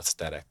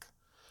aesthetic.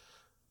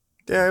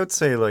 Yeah, I would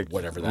say like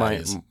Whatever that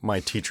is. My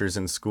teachers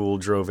in school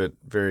drove it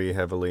very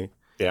heavily.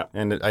 Yeah.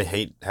 And I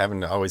hate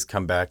having to always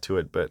come back to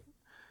it, but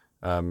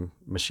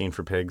Machine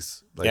for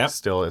Pigs,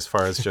 still as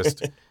far as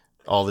just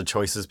all the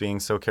choices being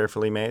so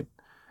carefully made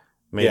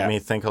me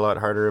think a lot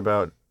harder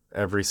about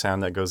every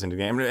sound that goes into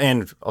the game.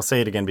 And I'll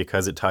say it again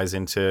because it ties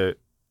into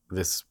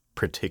this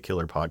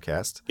particular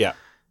podcast. Yeah.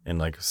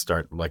 And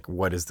start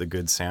what is the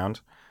good sound?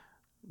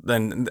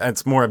 Then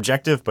it's more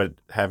objective, but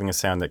having a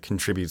sound that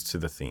contributes to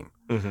the theme.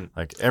 Mm-hmm.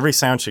 Like every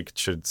sound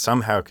should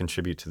somehow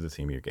contribute to the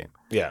theme of your game.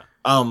 Yeah.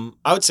 I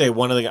would say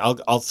one of the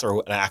I'll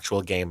throw an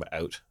actual game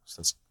out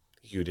since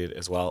you did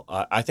as well.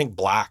 I think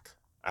Black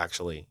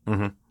actually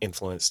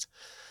influenced,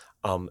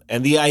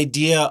 and the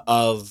idea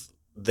of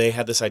they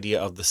had this idea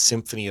of the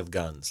symphony of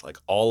guns, like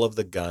all of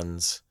the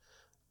guns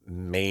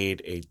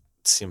made a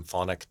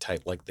symphonic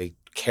type, like they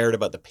cared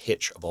about the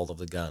pitch of all of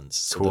the guns,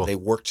 so that they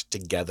worked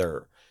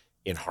together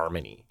in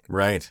harmony.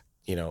 Right.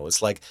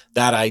 It's like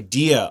that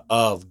idea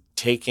of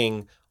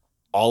taking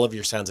all of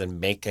your sounds and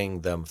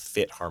making them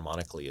fit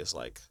harmonically is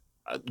like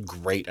a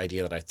great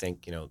idea that I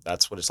think,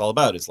 that's what it's all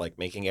about. It's like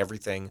making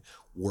everything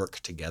work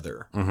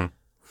together. Mm-hmm.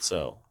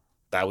 So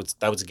that was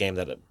a game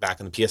that back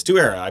in the PS2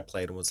 era I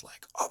played and was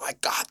like, oh my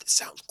God, this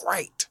sounds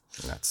great.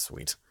 That's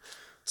sweet.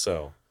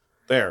 So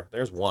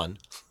there's one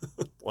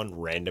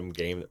random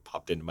game that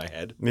popped into my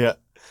head. Yeah.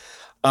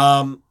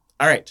 All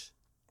right.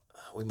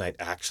 We might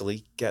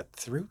actually get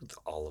through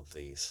all of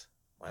these.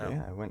 Wow.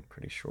 Yeah, I went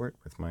pretty short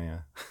with my. It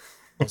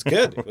was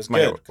good. It was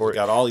good. We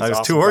got all these. I was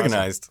awesome too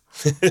organized.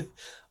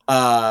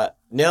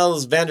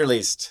 Nils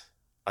Vanderleest.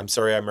 I'm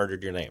sorry I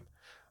murdered your name.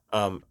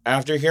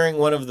 After hearing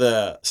one of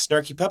the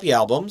Snarky Puppy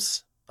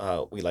albums,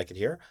 we like it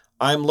here.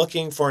 I'm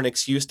looking for an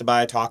excuse to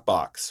buy a talk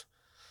box.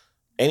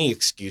 Any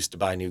excuse to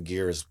buy new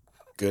gear is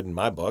good in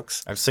my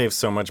books. I've saved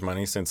so much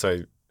money since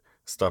I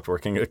stopped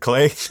working at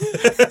Clay.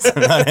 So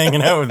I'm not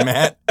hanging out with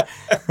Matt.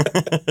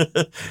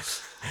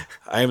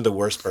 I am the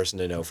worst person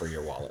to know for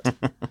your wallet.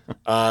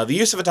 The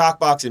use of a talk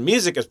box in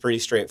music is pretty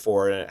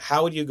straightforward.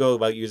 How would you go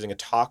about using a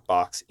talk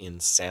box in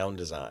sound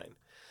design?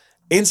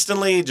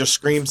 Instantly, just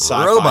scream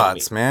sci-fi.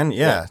 Robots, man.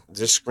 Yeah.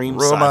 Just scream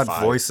robot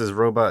sci-fi. Voices,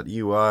 robot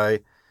UI.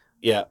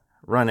 Yeah.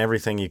 Run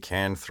everything you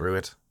can through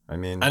it. I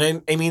mean,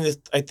 I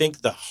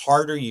think the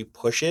harder you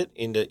push it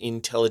into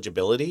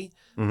intelligibility,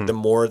 the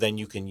more then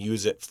you can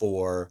use it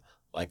for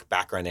like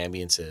background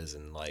ambiences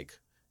and like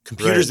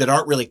computers that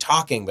aren't really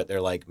talking, but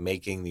they're like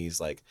making these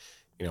like,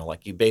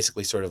 like you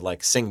basically sort of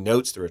like sing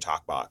notes through a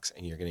talk box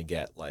and you're going to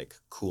get like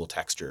cool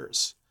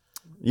textures.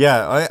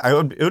 Yeah,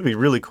 it would be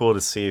really cool to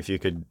see if you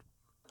could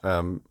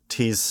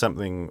tease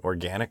something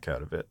organic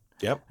out of it.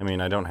 Yep. I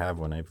mean, I don't have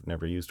one. I've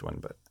never used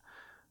one, but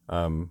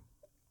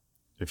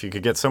if you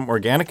could get something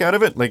organic out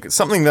of it, like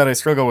something that I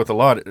struggle with a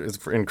lot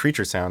in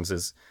creature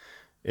sounds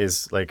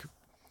is like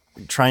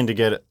trying to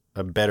get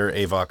a better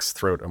Avox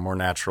throat, a more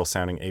natural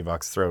sounding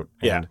Avox throat.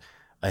 And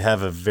I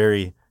have a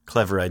very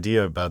clever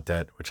idea about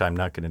that, which I'm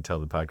not going to tell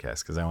the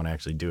podcast because I want to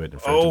actually do it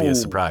for it to be a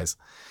surprise.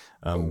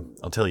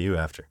 I'll tell you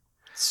after.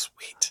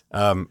 Sweet.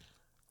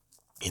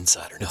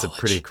 Insider knowledge. It's a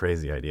pretty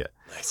crazy idea.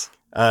 Nice.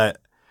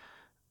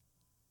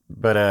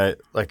 But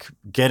like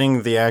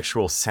getting the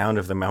actual sound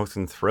of the mouth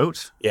and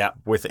throat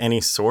with any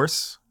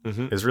source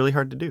is really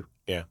hard to do.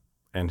 Yeah.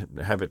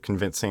 And have it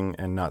convincing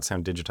and not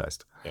sound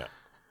digitized. Yeah.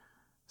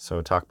 So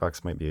a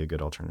TalkBox might be a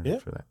good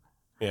alternative for that.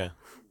 Yeah.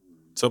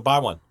 So buy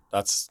one.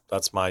 That's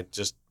my,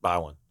 just buy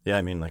one. Yeah,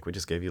 I mean, like we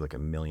just gave you like a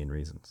million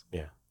reasons.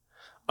 Yeah.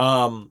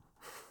 Vile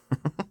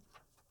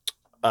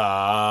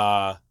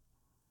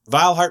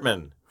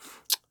Hartman.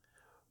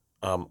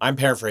 I'm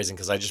paraphrasing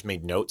because I just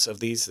made notes of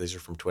these. These are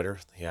from Twitter.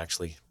 He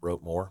actually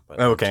wrote more, but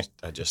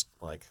I just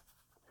like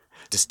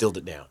distilled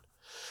it down.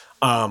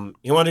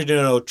 He wanted to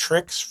know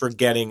tricks for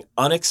getting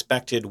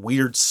unexpected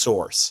weird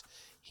source.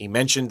 He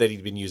mentioned that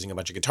he'd been using a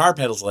bunch of guitar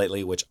pedals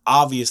lately, which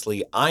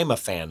obviously I'm a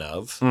fan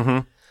of.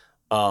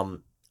 Mm-hmm.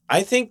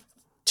 I think,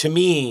 to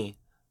me,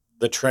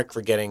 the trick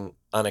for getting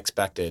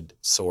unexpected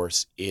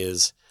source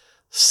is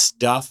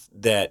stuff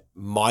that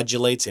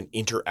modulates and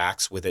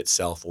interacts with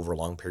itself over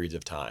long periods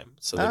of time,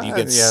 so that you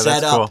can yeah,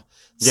 set that's up cool.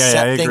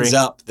 Yeah, I things agree.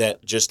 up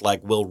that just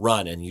like will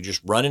run, and you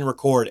just run and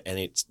record, and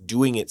it's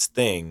doing its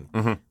thing.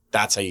 Mhm.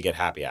 That's how you get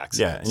happy accidents.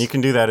 Yeah, and you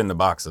can do that in the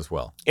box as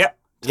well. Yep.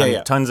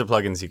 Yeah. Tons of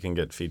plugins you can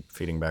get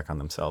feeding back on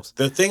themselves.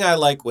 The thing I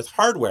like with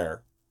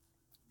hardware,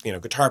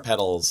 guitar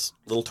pedals,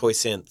 little toy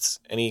synths,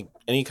 any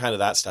kind of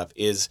that stuff,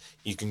 is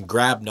you can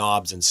grab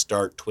knobs and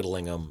start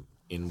twiddling them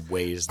in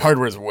ways that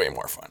Hardware is way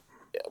more fun.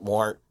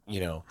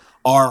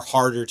 are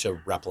harder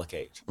to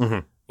replicate.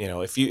 Mhm.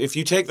 If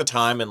you take the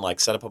time and like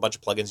set up a bunch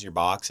of plugins in your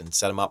box and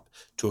set them up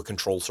to a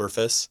control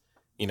surface,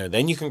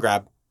 then you can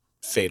grab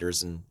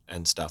faders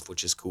and stuff,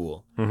 which is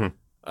cool. Mhm.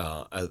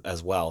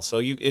 As well. So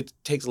it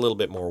takes a little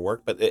bit more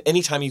work, but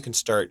anytime you can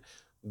start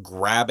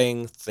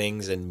grabbing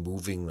things and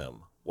moving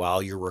them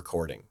while you're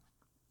recording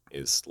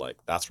is like,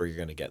 that's where you're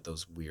going to get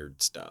those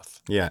weird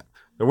stuff. Yeah.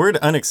 The word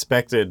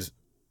unexpected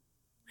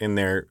in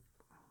there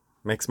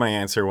makes my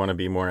answer want to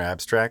be more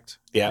abstract.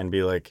 Yeah. And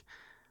be like,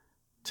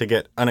 to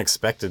get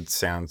unexpected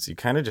sounds, you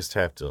kind of just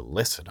have to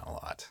listen a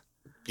lot.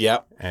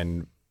 Yep.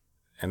 And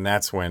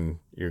that's when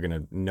you're going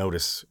to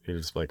notice, you're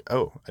just like,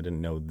 oh, I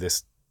didn't know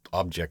this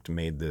object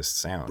made this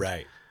sound.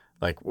 Right.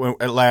 Like the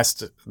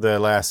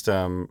last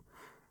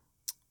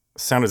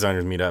sound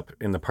designers meetup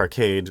in the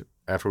parkade,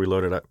 after we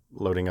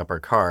loading up our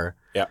car,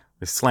 yeah,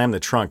 we slammed the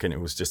trunk and it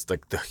was just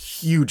like the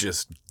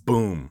hugest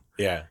boom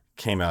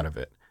came out of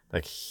it.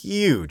 Like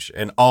huge.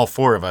 And all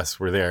four of us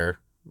were there,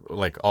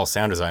 like all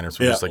sound designers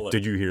were just like,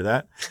 did you hear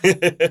that?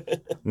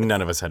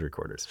 None of us had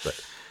recorders, but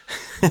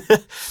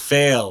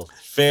fail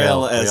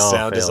as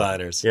sound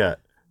designers. Yeah.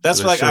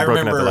 That's like I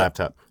remember the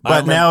laptop.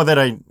 But now that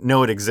I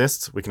know it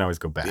exists, we can always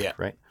go back,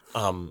 right?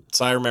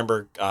 So I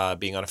remember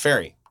being on a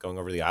ferry going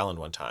over the island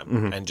one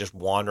time and just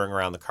wandering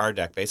around the car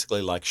deck,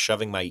 basically like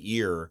shoving my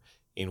ear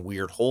in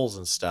weird holes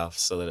and stuff,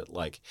 so that it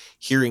like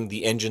hearing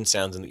the engine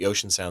sounds and the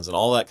ocean sounds and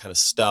all that kind of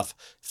stuff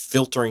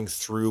filtering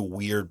through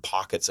weird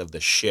pockets of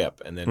the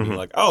ship, and then being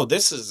like, oh,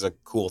 this is a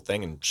cool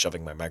thing, and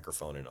shoving my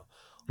microphone in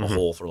a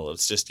hole for a little.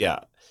 It's just,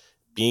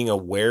 being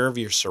aware of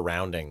your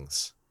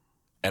surroundings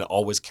and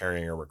always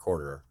carrying a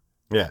recorder.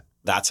 Yeah.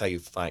 That's how you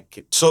find,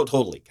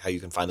 totally how you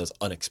can find those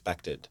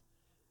unexpected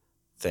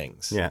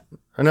things. Yeah.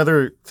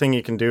 Another thing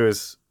you can do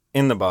is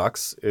in the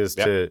box is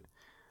to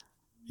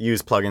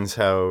use plugins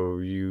how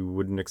you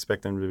wouldn't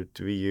expect them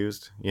to be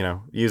used.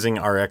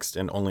 Using RX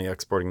and only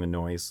exporting the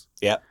noise.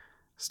 Yeah.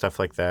 Stuff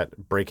like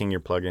that. Breaking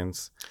your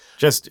plugins.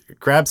 Just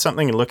grab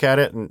something and look at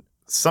it, and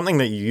something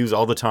that you use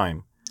all the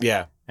time.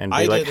 Yeah. And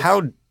be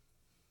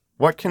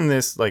what can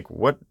this,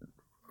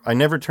 I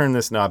never turned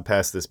this knob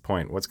past this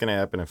point. What's going to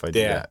happen if I do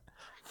that?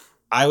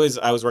 I was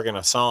working on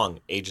a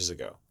song ages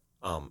ago.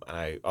 And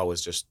I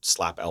always just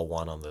slap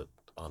L1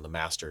 on the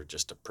master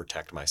just to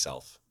protect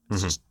myself.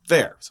 It's just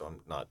there, so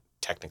I'm not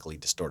technically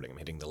distorting. I'm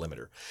hitting the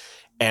limiter.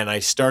 And I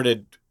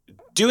started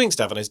doing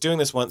stuff, and I was doing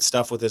this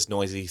stuff with this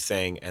noisy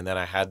thing, and then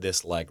I had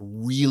this like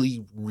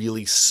really,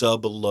 really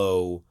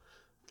sub-low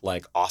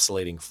like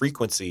oscillating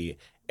frequency,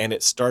 and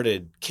it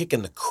started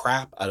kicking the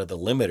crap out of the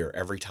limiter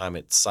every time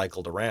it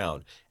cycled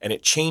around, and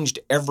it changed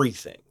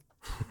everything.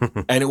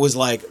 And it was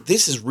like,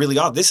 this is really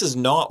odd. This is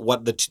not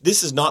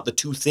the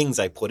two things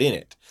I put in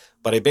it,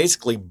 but I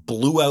basically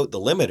blew out the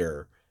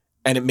limiter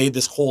and it made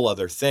this whole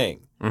other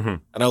thing.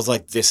 And I was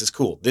like, this is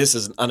cool. This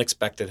is an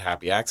unexpected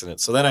happy accident.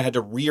 So then I had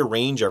to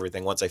rearrange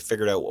everything once I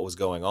figured out what was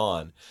going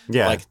on.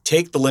 Yeah. Like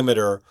take the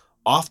limiter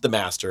off the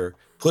master,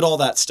 put all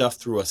that stuff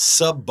through a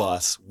sub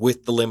bus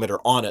with the limiter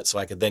on it, so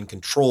I could then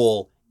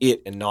control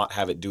it and not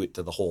have it do it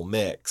to the whole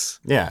mix.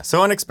 Yeah.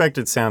 So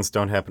unexpected sounds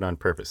don't happen on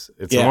purpose.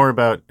 It's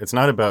it's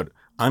not about,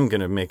 I'm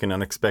going to make an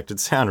unexpected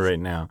sound right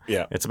now.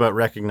 Yeah. It's about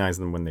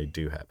recognizing them when they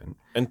do happen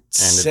and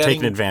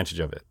taking advantage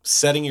of it.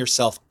 Setting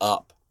yourself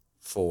up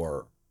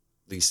for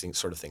these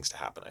sort of things to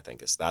happen, I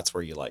think that's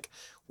where you like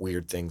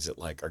weird things that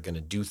like are going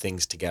to do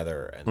things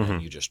together, and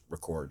then you just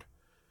record.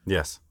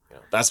 Yes.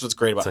 That's what's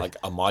great about like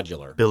a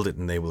modular. Build it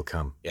and they will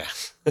come. Yeah.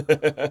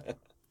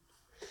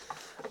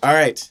 All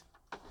right.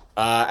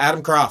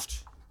 Adam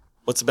Croft,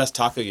 what's the best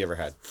taco you ever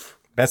had?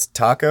 Best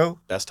taco?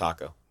 Best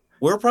taco.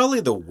 We're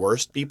probably the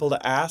worst people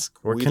to ask.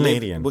 We're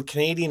Canadian. We're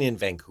Canadian in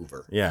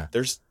Vancouver. Yeah.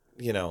 There's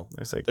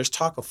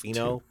Taco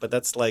Fino, but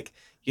that's like,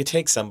 you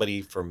take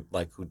somebody from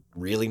like who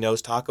really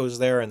knows tacos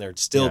there, and they're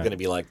still going to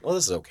be like, well,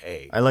 this is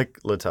okay. I like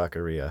La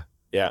Taqueria.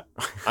 Yeah.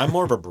 I'm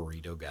more of a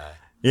burrito guy.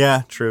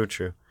 Yeah, true.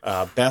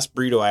 Best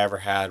burrito I ever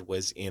had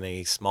was in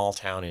a small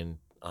town in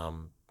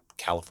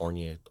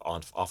California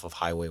off of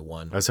Highway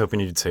 1. I was hoping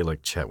you'd say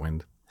like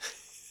Chetwynd.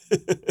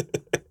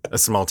 A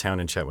small town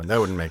in Chetwynd. That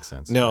wouldn't make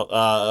sense.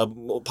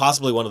 No,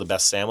 possibly one of the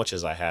best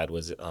sandwiches I had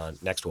was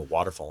next to a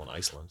waterfall in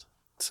Iceland.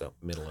 So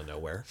middle of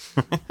nowhere.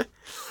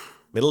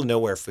 Middle of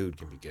nowhere food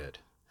can be good.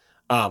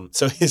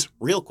 So his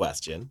real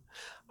question,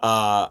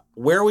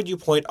 where would you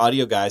point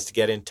audio guys to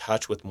get in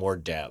touch with more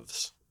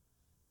devs?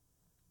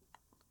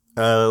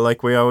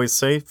 Like we always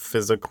say,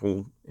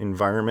 physical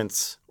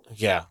environments.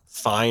 Yeah,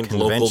 find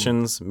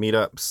conventions,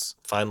 meetups.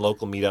 Find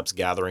local meetups,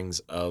 gatherings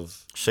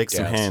of shake devs.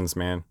 some hands,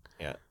 man.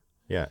 Yeah,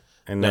 Yeah.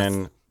 And Now,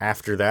 then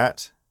after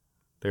that,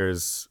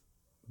 there's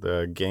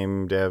the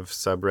game dev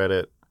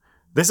subreddit.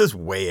 This is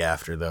way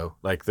after, though.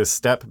 Like the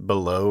step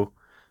below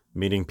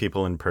meeting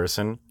people in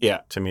person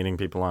yeah, to meeting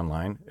people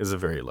online is a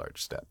very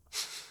large step.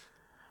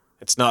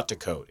 it's not to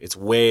code. It's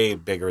way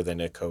bigger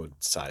than a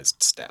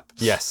code-sized step.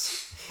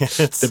 Yes.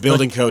 The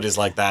building code is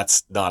like,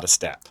 that's not a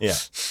step. Yeah.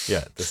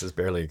 Yeah. This is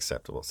barely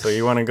acceptable. So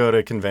you want to go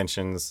to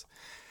conventions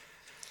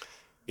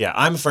Yeah,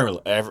 I'm a firm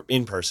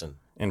in person.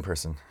 in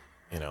person.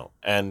 You know,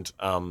 and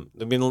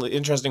it's been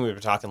interesting. We've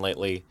been talking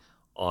lately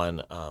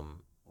on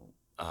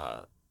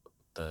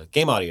the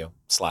Game Audio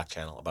Slack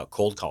channel about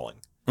cold calling,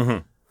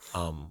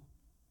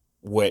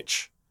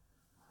 which,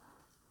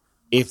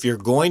 if you're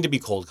going to be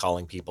cold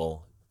calling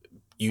people,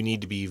 you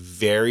need to be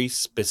very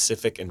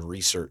specific and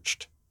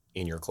researched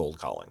in your cold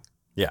calling.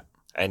 Yeah.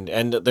 And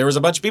there was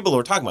a bunch of people who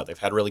were talking about they've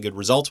had really good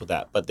results with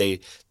that, but they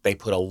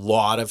put a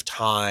lot of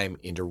time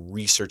into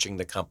researching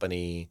the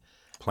company,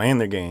 Playing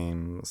their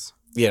games.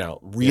 you know,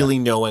 really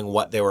knowing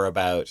what they were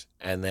about,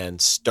 and then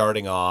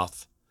starting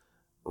off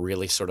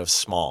really sort of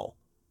small.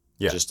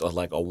 Yeah. Just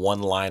like a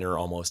one-liner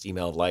almost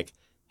email of like,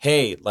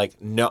 hey,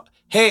 like, no,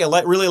 hey,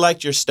 I really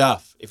liked your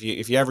stuff. If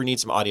you ever need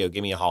some audio,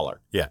 give me a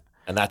holler. Yeah.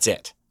 And that's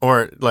it.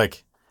 Or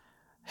like,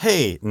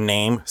 hey,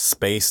 name,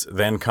 space,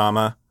 then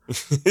comma.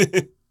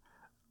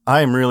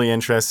 I'm really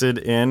interested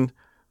in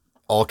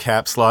all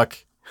caps lock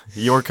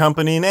your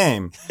company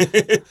name.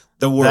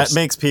 The worst. That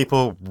makes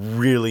people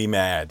really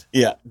mad.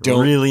 Yeah.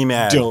 Really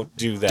mad. Don't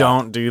do that.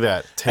 Don't do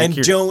that. Take And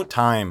your don't-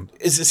 time.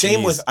 It's the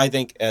same Jeez. with, I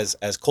think, as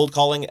cold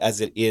calling as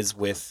it is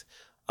with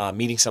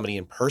meeting somebody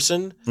in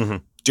person.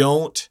 Mhm.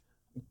 Don't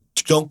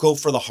go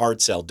for the hard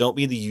sell. Don't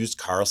be the used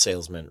car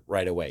salesman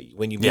right away.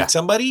 When you meet Yeah.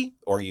 somebody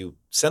or you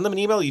send them an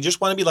email, you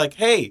just want to be like,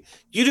 hey,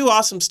 you do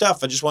awesome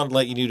stuff. I just wanted to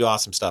let you do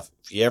awesome stuff.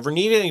 If you ever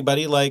need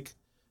anybody, like,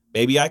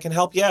 maybe I can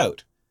help you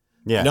out.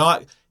 Yeah.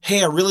 Not,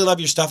 hey, I really love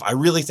your stuff. I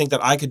really think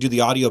that I could do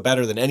the audio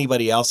better than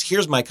anybody else.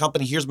 Here's my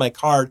company. Here's my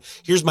card.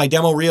 Here's my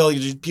demo reel.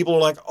 People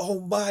are like,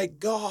 oh my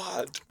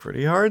God.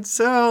 Pretty hard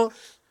sell.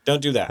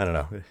 Don't do that. I don't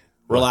know.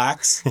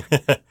 Relax.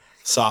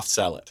 Soft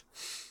sell it.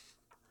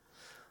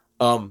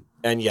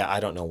 And yeah, I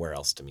don't know where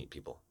else to meet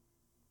people.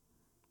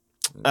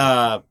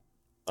 I'll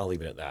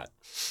leave it at that.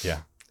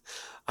 Yeah.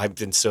 I've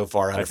been so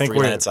far out I of think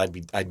freelance,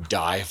 I'd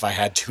die if I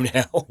had to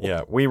now.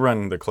 Yeah, we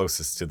run the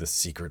closest to the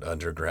secret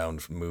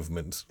underground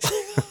movement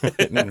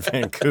in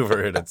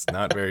Vancouver, and it's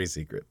not very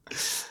secret.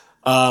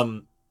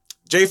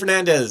 Jay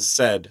Fernandez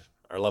said,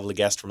 our lovely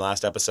guest from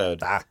last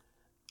episode, Ah.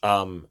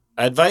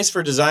 advice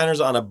for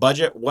designers on a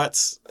budget,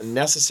 what's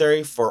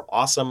necessary for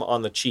awesome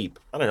on the cheap?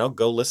 I don't know,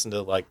 go listen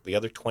to like the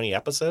other 20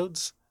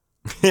 episodes.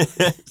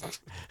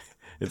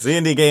 It's the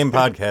Indie Game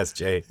Podcast,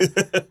 Jay.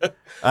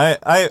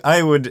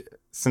 I would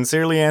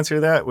sincerely answer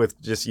that with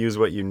just use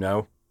what you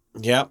know.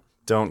 Yep.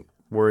 Don't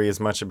worry as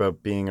much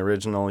about being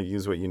original.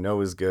 Use what you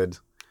know is good.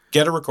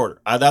 Get a recorder.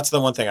 That's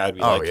the one thing I'd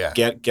be like, yeah.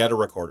 get a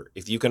recorder.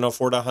 If you can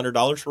afford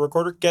 $100 for a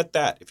recorder, get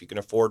that. If you can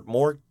afford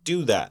more,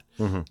 do that.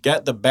 Mm-hmm.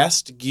 Get the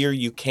best gear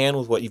you can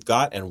with what you've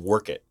got and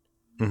work it.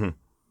 Mm-hmm.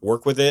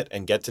 Work with it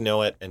and get to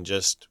know it and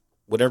just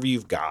whatever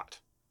you've got,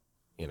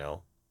 you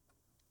know?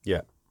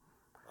 Yeah.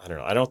 I don't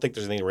know. I don't think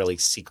there's any really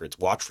secrets.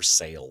 Watch for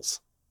sales.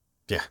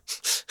 Yeah.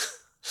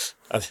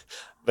 I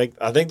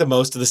think the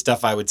most of the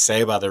stuff I would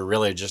say about it are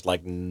really just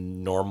like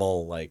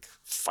normal like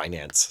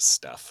finance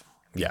stuff.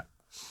 Yeah.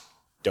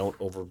 Don't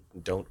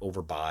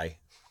overbuy.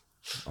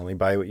 Only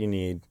buy what you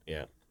need.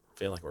 Yeah. I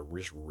feel like we're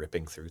just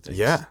ripping through things.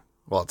 Yeah.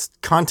 Well, it's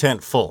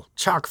content full.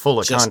 Chock full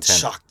of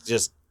content.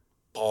 Just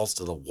balls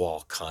to the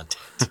wall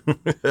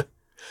content.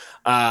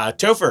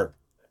 Topher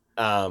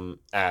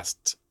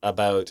asked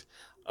about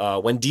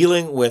when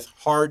dealing with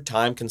hard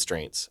time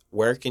constraints,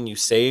 where can you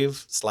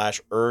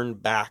save/earn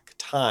back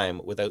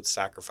time without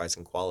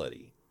sacrificing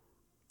quality?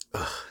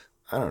 I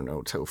don't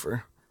know,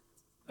 Topher.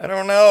 I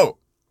don't know.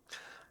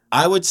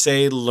 I would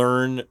say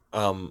learn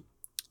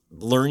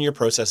your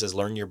processes,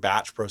 learn your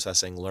batch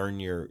processing, learn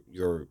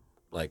your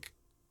like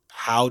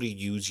how to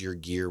use your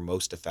gear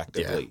most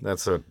effectively. Yeah,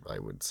 that's what I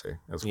would say.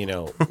 That's You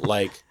know,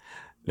 like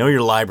know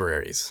your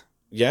libraries,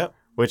 yeah,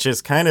 which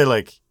is kind of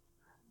like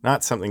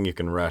not something you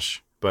can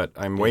rush, but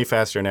I'm way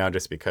faster now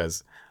just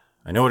because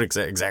I know what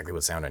exactly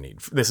what sound I need.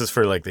 This is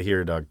for like the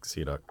Hero Dog,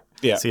 Sea Dog,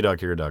 Yeah. Sea Dog,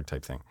 Hero Dog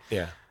type thing.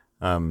 yeah.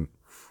 Um,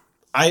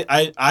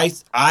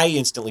 I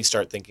instantly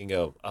start thinking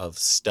of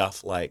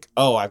stuff like,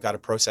 oh, I've got to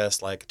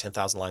process like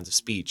 10,000 lines of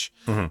speech.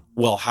 Mhm.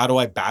 Well, how do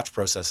I batch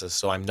process this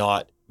so I'm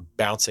not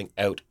bouncing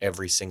out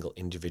every single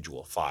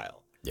individual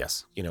file?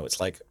 yes. You know, it's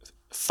like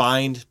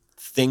find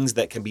things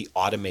that can be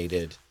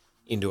automated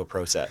into a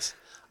process.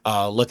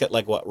 Look at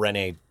like what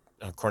Rene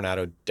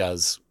Coronado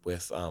does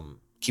with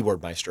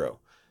Keyboard Maestro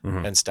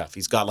Mhm. and stuff.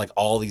 He's got like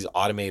all these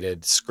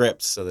automated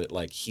scripts so that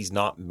like he's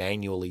not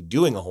manually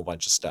doing a whole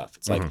bunch of stuff.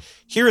 It's like,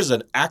 here's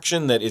an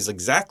action that is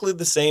exactly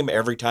the same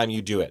every time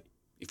you do it.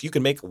 If you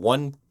can make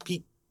one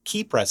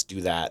key press do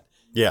that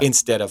Yeah.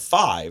 instead of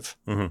 5,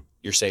 Mhm.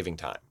 you're saving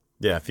time.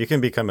 Yeah. If you can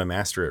become a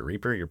master at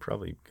Reaper, you're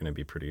probably going to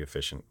be pretty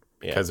efficient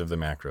because of the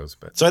macros.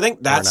 But so I think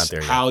we're not that's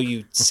there yet. how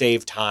you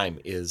save time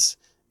is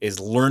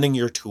learning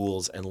your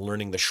tools and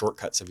learning the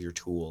shortcuts of your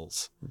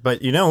tools.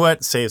 But you know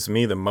what saves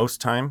me the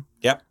most time?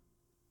 Yep.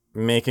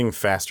 Making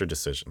faster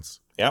decisions.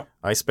 Yep.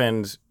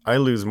 I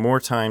lose more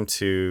time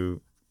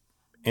to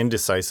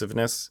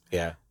indecisiveness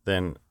Yeah.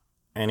 than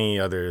any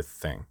other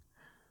thing,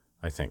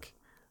 I think.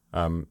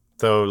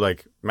 Though,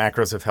 like,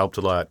 macros have helped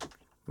a lot.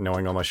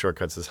 Knowing all my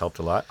shortcuts has helped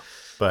a lot.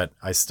 But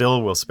I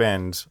still will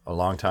spend a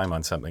long time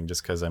on something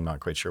just because I'm not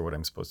quite sure what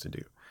I'm supposed to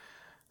do.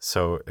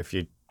 So if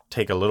you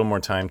take a little more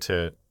time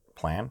to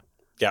plan,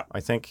 Yeah. I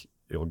think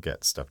you'll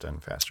get stuff done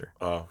faster.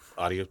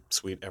 Audio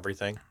Suite,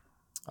 everything.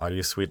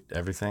 Audio Suite,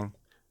 everything.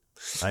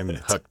 I'm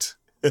hooked.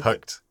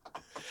 Hooked.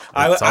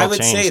 I would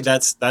changed.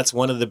 say that's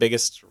one of the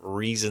biggest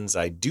reasons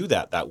I do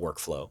that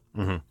workflow.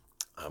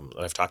 Mm-hmm.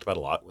 That I've talked about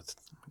a lot with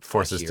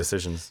Forces here.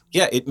 decisions.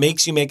 Yeah, it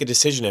makes you make a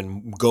decision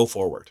and go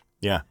forward.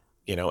 Yeah.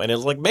 You know, and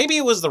it's like maybe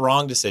it was the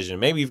wrong decision.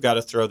 Maybe you've got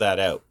to throw that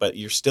out, but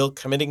you're still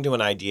committing to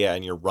an idea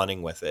and you're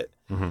running with it,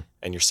 and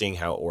you're seeing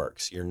how it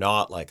works. You're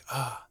not like,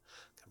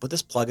 put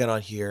this plugin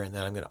on here and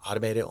then I'm going to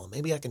automate it. Well,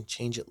 maybe I can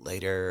change it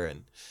later.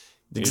 And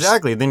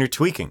Exactly. Then you're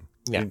tweaking.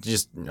 Yeah.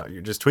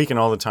 You're just tweaking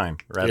all the time.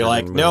 You're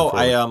like, no,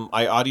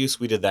 I audio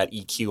suited that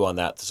EQ on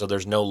that, so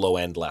there's no low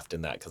end left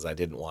in that because I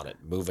didn't want it.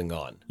 Moving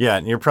on. Yeah,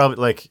 and you're probably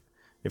like,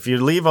 if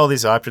you leave all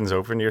these options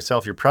open to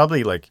yourself, you were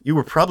probably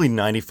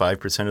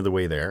 95% of the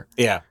way there.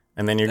 Yeah.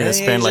 And then you're going to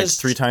spend like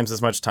 3 times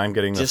as much time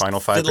getting the final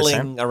 5%.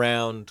 Fiddling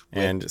around.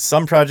 And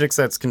some projects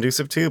that's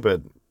conducive to,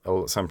 but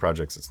some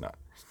projects it's not.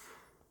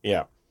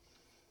 Yeah.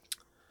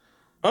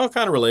 Well,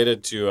 kind of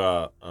related to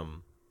what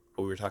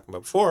we were talking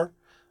about before.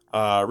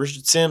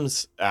 Richard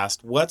Sims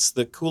asked, "What's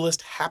the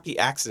coolest happy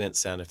accident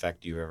sound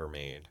effect you've ever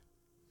made?"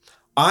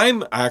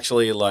 I'm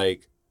actually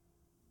like,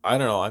 I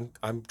don't know.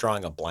 I'm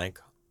drawing a blank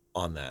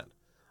on that.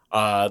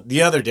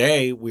 The other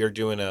day we were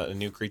doing a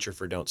new creature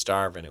for Don't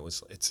Starve, and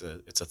it's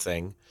a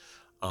thing,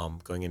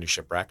 going into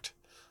Shipwrecked.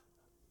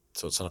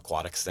 So it's an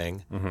aquatic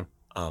thing.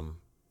 Mm-hmm.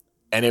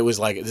 And it was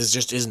like, this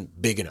just isn't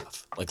big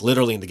enough. Like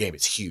literally in the game,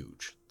 it's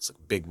huge. It's like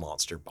a big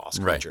monster boss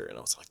creature. Right. And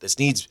I was like, this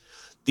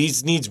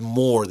needs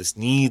more. This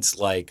needs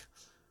like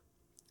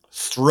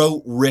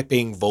throat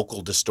ripping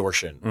vocal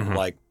distortion. Mm-hmm.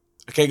 Like,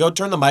 okay, go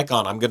turn the mic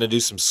on. I'm going to do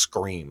some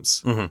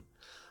screams.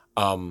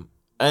 Mm-hmm.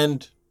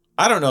 And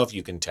I don't know if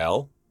you can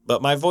tell,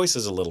 but my voice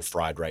is a little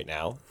fried right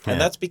now. And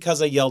that's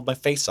because I yelled my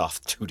face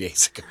off 2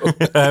 days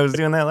ago. I was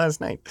doing that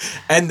last night.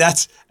 And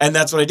that's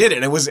what I did.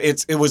 And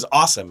it was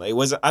awesome. It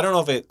was, I don't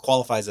know if it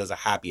qualifies as a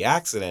happy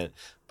accident,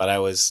 but I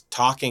was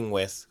talking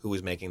with who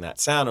was making that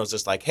sound. I was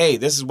just like, hey,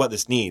 this is what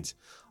this needs.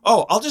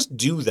 Oh, I'll just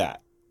do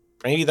that.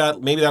 Maybe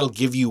that'll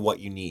give you what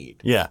you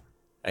need. Yeah.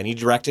 And he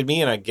directed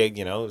me, and I gave,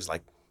 it was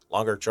like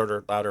longer,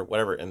 shorter, louder,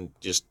 whatever, and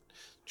just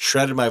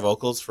shredded my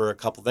vocals for a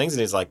couple things.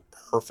 And he's like,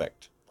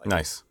 perfect. Like,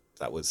 nice.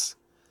 That was,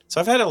 so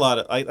I've had a lot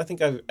of, I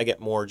think I get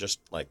more just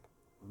like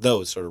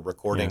those sort of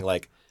recording,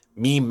 like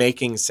me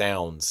making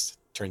sounds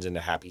turns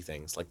into happy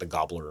things like the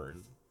gobbler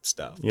and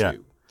stuff. Yeah.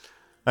 Too.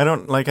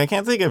 I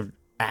can't think of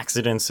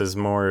accidents as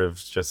more of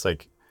just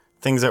like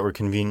things that were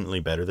conveniently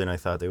better than I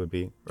thought they would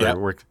be. Yeah.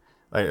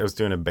 I was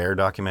doing a bear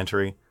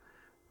documentary,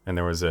 and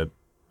I was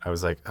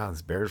like, oh,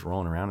 this bear's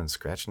rolling around and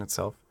scratching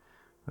itself.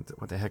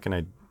 What the heck can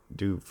I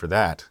do for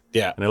that?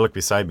 Yeah. And I looked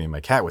beside me, and my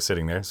cat was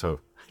sitting there,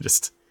 so I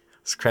just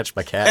scratched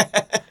my cat.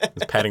 I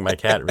was patting my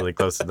cat really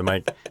close to the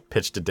mic,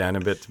 pitched it down a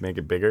bit to make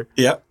it bigger.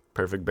 Yep.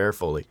 Perfect bear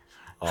Foley.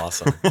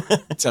 Awesome.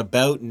 It's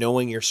about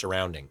knowing your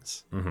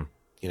surroundings. Mm-hmm.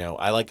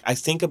 I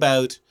think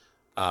about,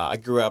 I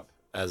grew up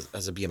as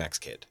a BMX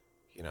kid,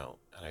 and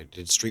I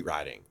did street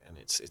riding, and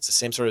it's the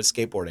same sort of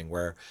skateboarding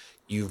where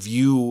you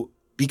view,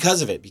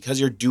 because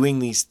you're doing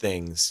these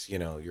things,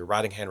 you're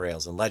riding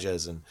handrails and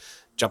ledges and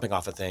jumping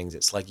off of things.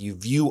 It's like you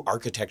view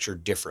architecture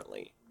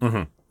differently.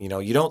 Mm-hmm.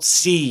 You don't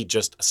see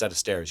just a set of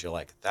stairs. You're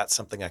like, that's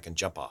something I can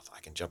jump off. I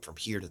can jump from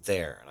here to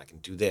there, and I can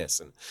do this.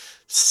 And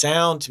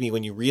sound, to me,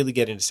 when you really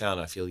get into sound,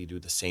 I feel you do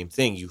the same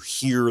thing. You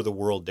hear the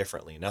world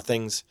differently.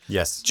 Nothing's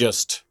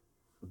just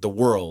the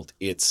world.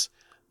 It's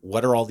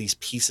what are all these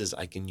pieces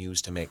I can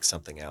use to make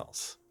something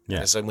else.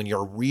 Yeah. So when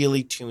you're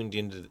really tuned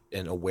into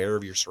and aware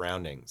of your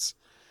surroundings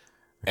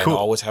and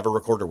always have a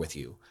recorder with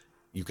you,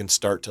 you can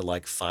start to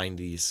like find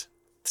these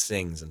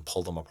things and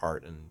pull them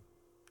apart and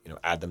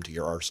add them to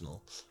your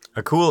arsenal.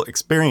 A cool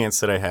experience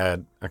that I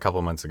had a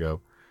couple months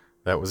ago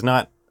that was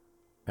not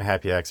a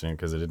happy accident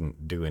because it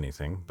didn't do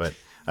anything, but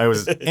I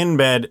was in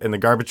bed and the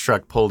garbage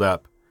truck pulled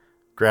up,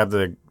 grabbed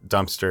the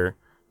dumpster,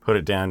 put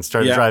it down,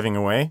 started driving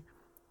away.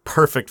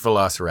 Perfect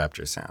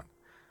Velociraptor sound.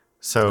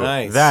 So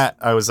that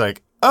I was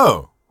like,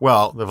 oh,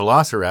 well, the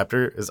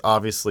Velociraptor is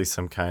obviously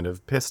some kind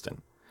of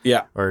piston.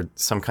 Yeah. Or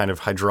some kind of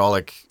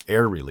hydraulic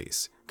air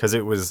release because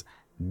it was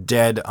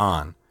dead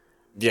on.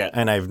 Yeah.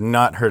 And I've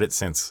not heard it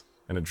since,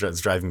 and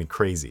it's driving me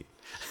crazy.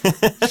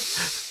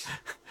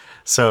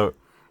 So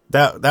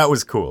that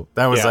was cool.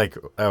 That was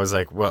I was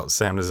like, well,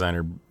 sound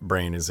designer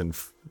brain is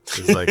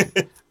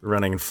like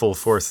running in full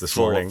force this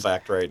morning. Full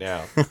effect right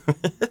now.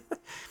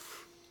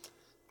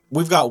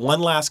 We've got one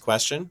last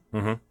question.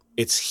 Mm-hmm.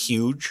 it's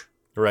huge.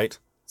 Right.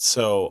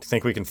 So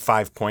Think we can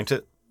 5-point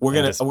it? we're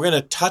And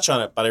gonna touch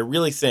on it, but I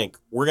really think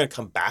we're gonna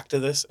come back to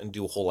this and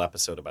do a whole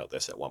episode about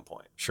this at one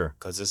point Sure.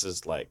 because this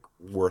is like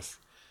worth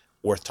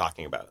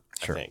talking about.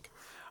 Sure. I think.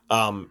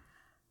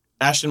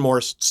 Ashton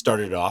Morris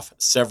started it off.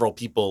 Several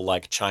people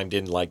like chimed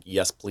in, like,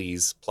 yes,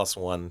 please,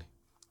 +1,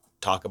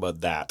 talk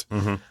about that.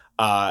 Mm-hmm.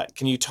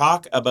 Can you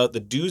talk about the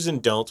do's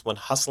and don'ts when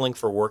hustling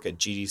for work at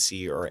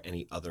GDC or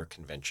any other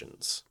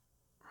conventions?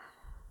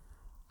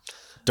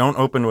 Don't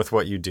open with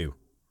what you do.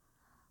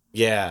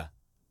 Yeah,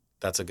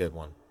 that's a good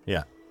one.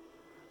 Yeah.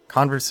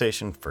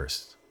 Conversation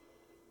first.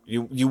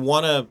 You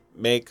want to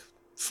make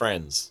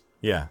friends,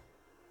 Yeah.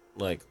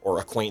 like, or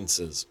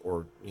acquaintances,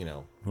 or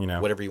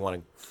whatever you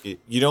want to.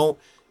 You don't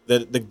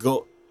the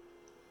go.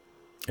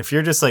 If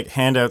you're just like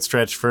hand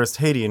outstretched first,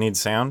 hey, do you need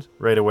sound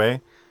right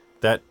away?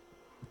 That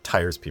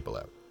tires people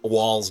out.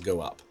 Walls go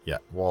up. Yeah,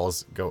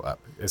 walls go up.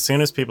 As soon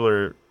as people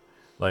are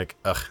like,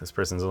 ugh, this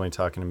person's only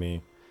talking to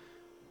me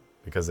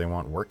because they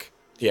want work.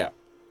 Yeah.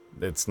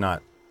 It's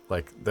not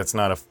like, that's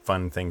not a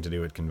fun thing to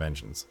do at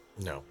conventions,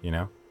 No. you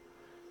know?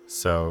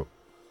 So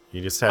you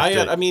just have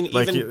to, I mean,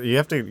 like, even you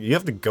have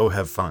to go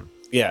have fun.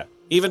 yeah,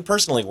 even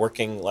personally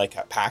working like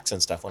at PAX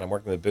and stuff when I'm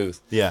working the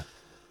booth, Yeah.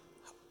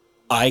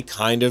 I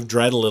kind of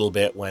dread a little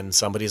bit when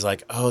somebody's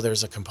like, "Oh,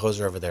 there's a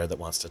composer over there that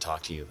wants to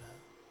talk to you."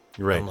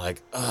 Right. I'm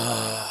like,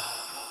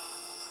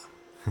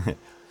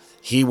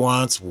 he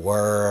wants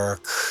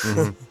work.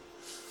 Mm-hmm.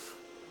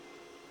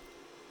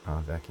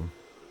 Oh, vacuum.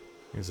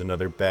 Here's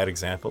another bad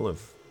example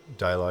of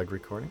dialogue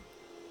recording.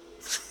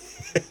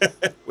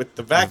 With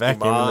the A vacuum,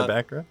 vacuum on. in the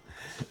background.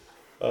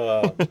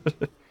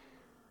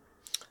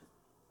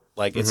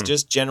 Like, it's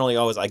just generally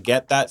always, I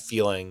get that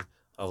feeling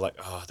of like,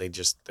 oh,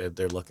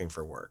 they're looking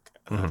for work.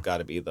 And I've got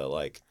to be the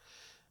like,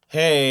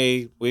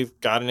 hey, we've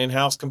got an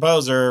in-house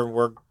composer.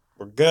 We're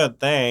good,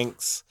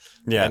 thanks.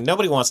 Yeah. And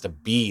nobody wants to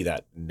be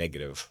that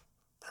negative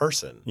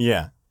person.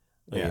 Yeah.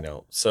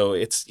 So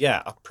it's,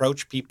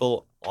 approach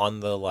people on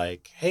the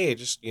like, hey,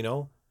 just,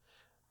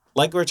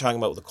 like we were talking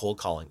about with the cold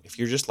calling. If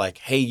you're just like,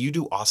 hey, you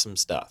do awesome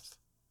stuff.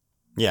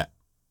 Yeah.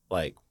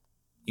 Like,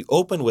 you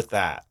open with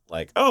that.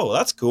 Like, oh,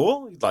 that's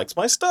cool. He likes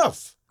my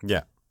stuff.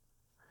 Yeah.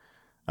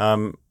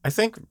 I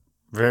think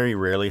very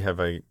rarely have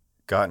I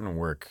gotten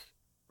work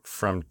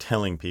from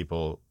telling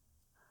people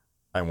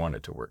I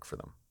wanted to work for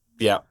them.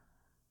 Yeah.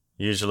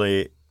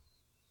 Usually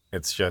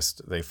it's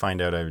just they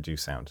find out I do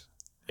sound.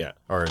 Yeah.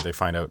 Or they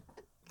find out,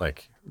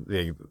 like,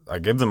 I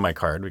give them my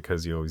card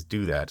because you always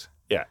do that.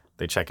 Yeah.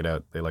 They check it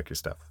out. They like your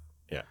stuff.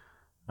 Yeah.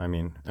 I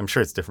mean, I'm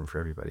sure it's different for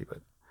everybody, but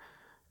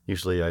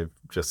usually I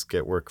just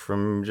get work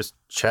from just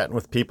chatting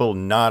with people,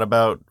 not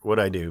about what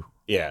I do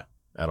Yeah.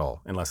 at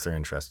all, unless they're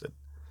interested.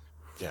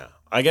 Yeah.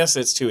 I guess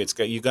it's too,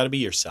 you got to be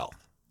yourself.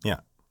 Yeah.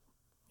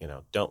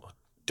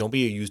 Don't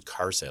be a used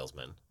car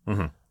salesman.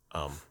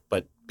 Mm-hmm.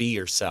 But be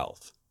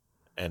yourself,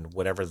 and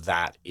whatever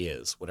that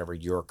is, whatever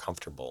you're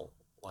comfortable,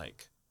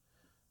 like,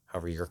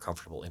 however you're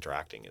comfortable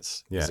interacting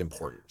is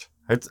important.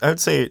 I'd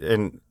say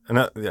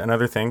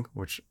another thing,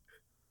 which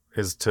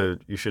is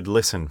you should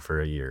listen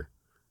for a year.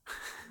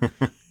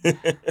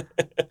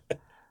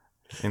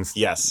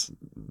 Yes.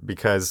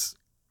 Because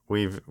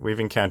we've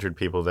encountered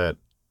people that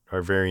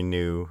are very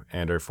new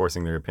and are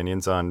forcing their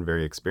opinions on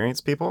very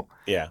experienced people.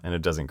 Yeah. And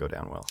it doesn't go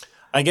down well.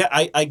 I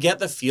get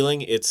the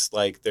feeling it's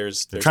like they're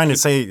trying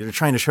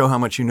to show how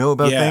much you know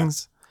about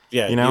things.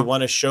 Yeah. You know? You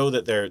want to show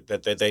that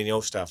that they know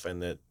stuff,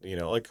 and that,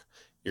 like,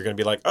 you're going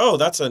to be like, oh,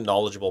 that's a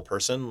knowledgeable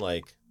person.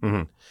 Like,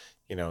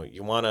 Mm-hmm.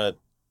 You want to,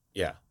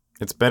 yeah.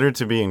 It's better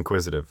to be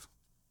inquisitive.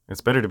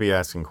 It's better to be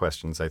asking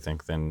questions, I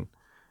think, than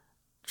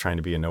trying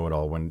to be a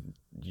know-it-all when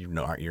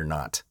you're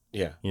not.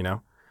 Yeah.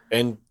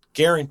 And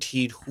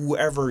guaranteed,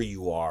 whoever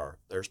you are,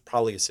 there's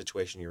probably a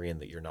situation you're in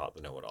that you're not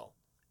the know-it-all.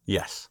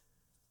 yes.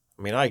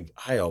 I mean,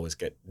 I always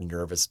get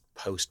nervous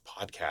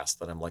post-podcast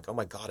that I'm like, oh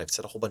my God, I've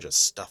said a whole bunch of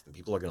stuff and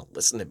people are going to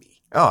listen to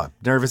me. Oh,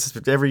 nervous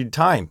every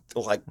time.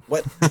 Like,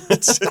 what?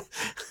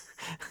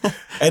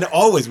 And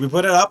always, we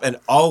put it up, and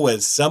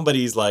always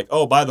somebody's like,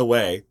 oh, by the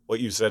way, what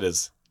you said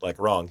is, like,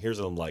 wrong. Here's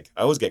what I'm like.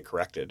 I always get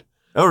corrected.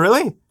 Oh,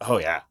 really? Oh,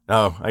 yeah.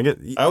 Oh, I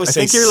always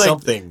say think you're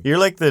something. Like, you're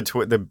like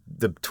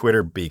the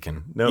Twitter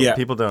beacon. No,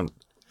 people don't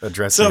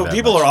address you So that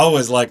people much. are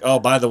always like, oh,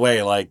 by the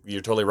way, like,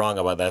 you're totally wrong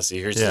about that. See,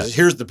 here's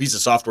the piece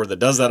of software that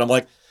does that. I'm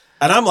like,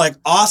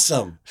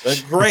 awesome.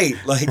 That's great.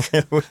 Like,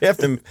 we have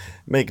to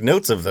make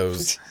notes of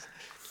those.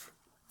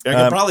 I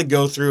can probably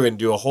go through and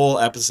do a whole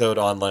episode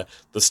on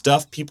the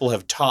stuff people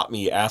have taught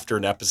me after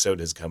an episode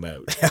has come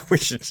out. Yeah, we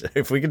should.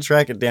 If we could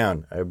track it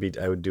down, I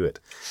would do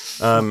it.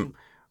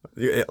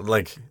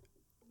 Like,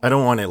 I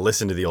don't want to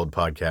listen to the old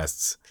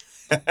podcasts,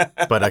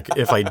 but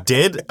if I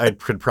did, I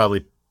could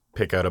probably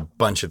pick out a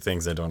bunch of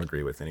things I don't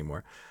agree with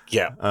anymore.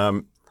 Yeah.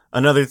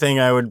 Another thing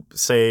I would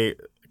say,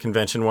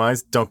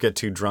 convention-wise, don't get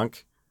too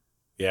drunk.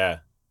 Yeah.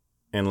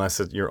 Unless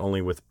you're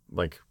only with,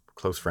 like,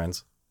 close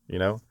friends,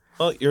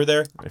 Well, you're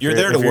there. You're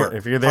there to work.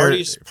 If you're there,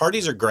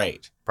 parties are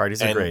great.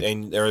 Parties are great,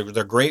 and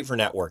they're great for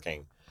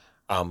networking.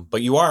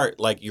 But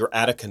you're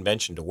at a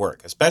convention to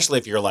work, especially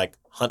if you're like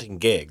hunting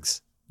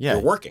gigs. Yeah.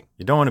 You're working.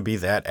 You don't want to be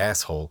that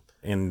asshole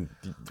in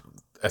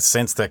a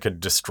sense that could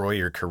destroy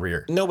your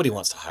career. Nobody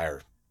wants to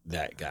hire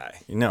that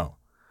guy. No.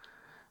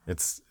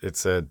 It's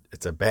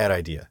a bad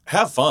idea.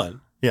 Have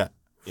fun. Yeah.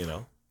 You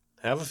know,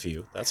 have a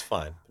few. That's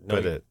fine. No,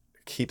 But it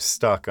keeps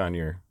stock on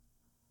your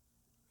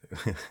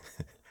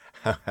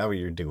how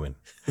you're doing.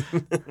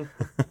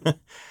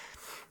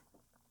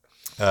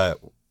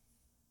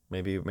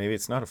 Maybe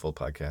it's not a full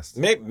podcast.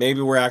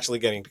 maybe we're actually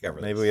getting to cover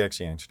this. Maybe we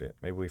actually answered it.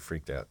 Maybe we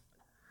freaked out.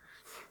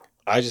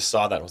 I just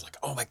saw that and was like,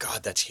 oh my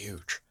God, that's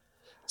huge.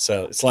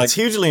 So it's like It's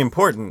hugely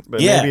important, but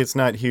Yeah. maybe it's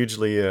not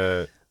hugely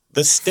the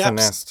steps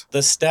finessed.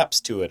 the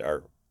steps to it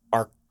are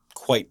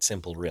quite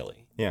simple,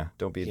 really. Yeah,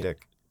 don't be a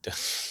dick.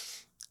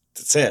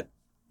 That's it.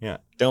 Yeah.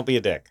 Don't be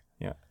a dick.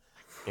 Yeah.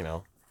 You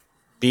know,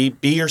 be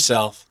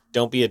yourself.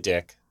 Don't be a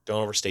dick.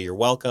 Don't overstay your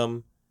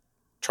welcome.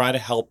 Try to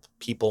help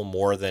people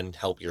more than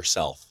help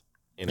yourself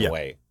in Yeah. a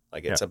way.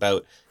 Like it's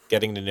about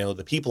getting to know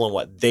the people and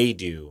what they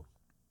do.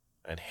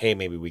 And hey,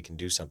 maybe we can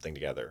do something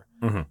together.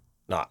 Mhm.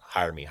 Not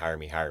hire me.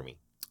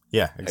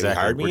 Yeah, exactly.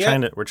 hired me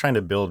We're trying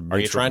to build mutual, Are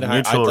you trying to hire?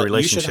 mutual You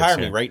relationships should hire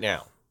me here. right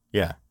now.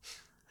 Yeah.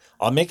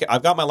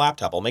 I've got my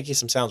laptop. I'll make you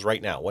some sounds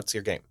right now. What's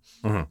your game?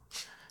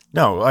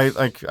 No,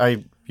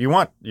 you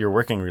want your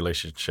working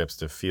relationships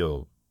to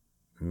feel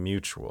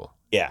mutual,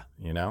 Yeah.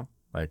 you know?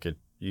 Like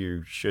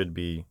you should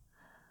be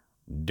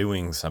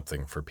doing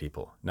something for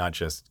people, not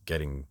just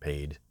getting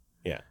paid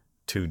Yeah.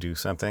 to do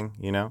something,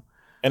 you know?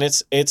 And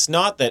it's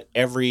not that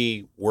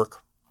every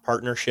work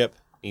partnership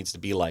needs to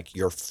be like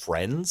your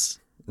friends,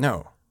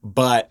 No.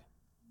 but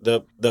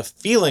the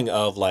feeling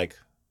of like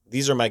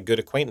these are my good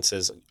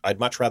acquaintances. I'd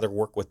much rather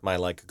work with my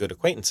like good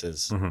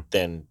acquaintances Mhm.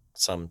 than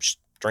some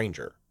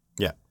stranger.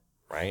 Yeah.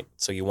 Right?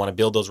 So you want to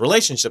build those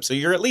relationships so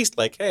you're at least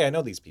like, hey, I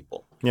know these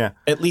people. Yeah.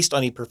 At least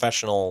on a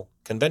professional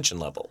convention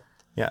level.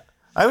 Yeah.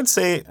 I would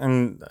say,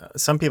 and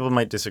some people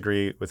might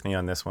disagree with me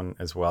on this one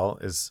as well,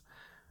 is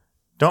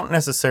don't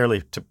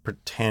necessarily to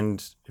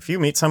pretend, if you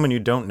meet someone you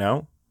don't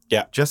know,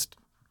 Yeah. just,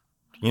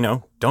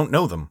 don't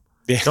know them.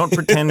 Yeah. Don't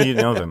pretend you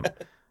know them.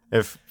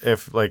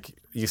 If like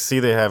you see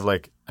they have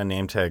like a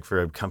name tag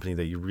for a company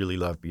that you really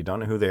love, but you don't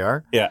know who they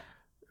are, Yeah.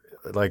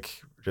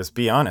 like just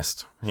be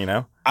honest,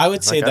 I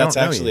would say Like, I that's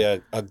don't know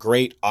actually a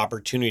great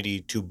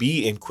opportunity to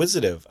be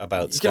inquisitive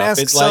about You stuff. can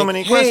ask It's so like,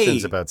 many hey,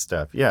 questions about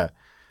stuff. Yeah.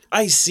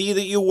 I see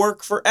that you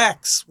work for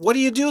X. What do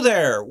you do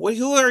there?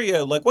 Who are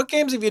you? Like, what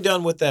games have you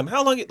done with them?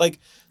 How long? Like,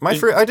 I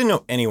didn't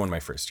know anyone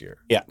my first year.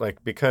 Yeah.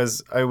 Like,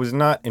 because I was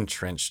not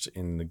entrenched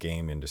in the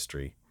game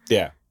industry.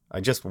 yeah, I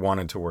just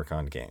wanted to work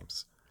on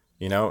games.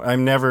 I've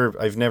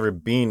never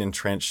been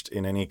entrenched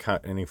in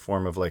any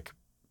form of like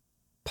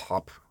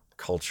pop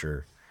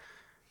culture.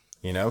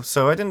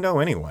 So I didn't know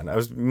anyone. I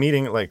was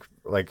meeting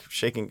like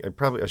shaking.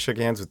 I shook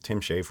hands with Tim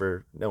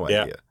Schafer. No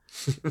Yeah. idea.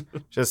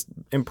 Just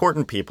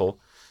important people,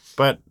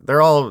 but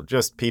they're all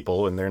just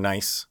people and they're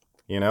nice.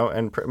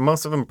 And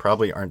most of them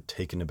probably aren't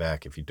taken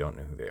aback if you don't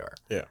know who they are.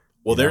 yeah.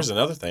 Well, there's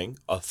another thing.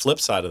 A flip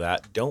side of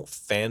that: don't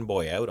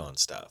fanboy out on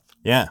stuff.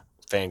 Yeah.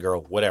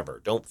 Fangirl, whatever.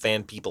 Don't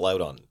fan people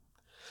out on.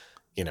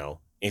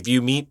 If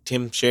you meet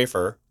Tim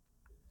Schafer,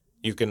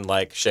 you can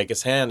like shake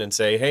his hand and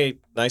say, "Hey,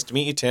 nice to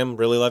meet you, Tim.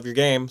 Really love your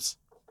games."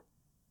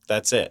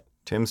 That's it.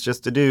 Tim's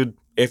just a dude.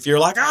 If you're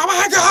like, "Oh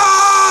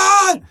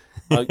my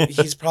God,"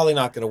 he's probably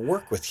not going to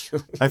work with you.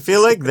 I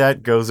feel like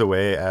that goes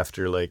away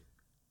after like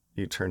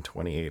you turn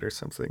 28 or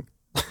something.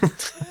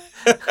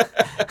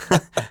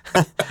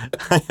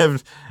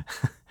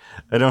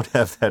 I don't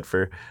have that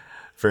for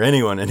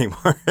anyone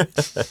anymore. I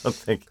don't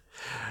think.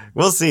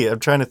 We'll see. I'm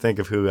trying to think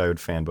of who I would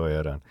fanboy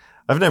out on.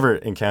 I've never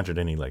encountered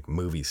any like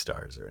movie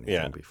stars or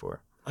anything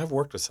before. I've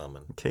worked with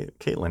someone.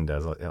 Caitlin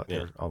does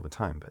all the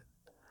time,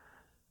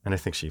 and I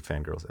think she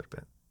fangirls out a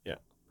bit. Yeah.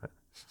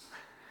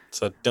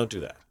 So don't do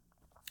that.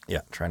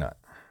 Yeah, try not.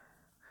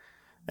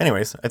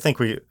 Anyways, I think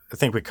we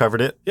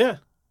covered it. Yeah.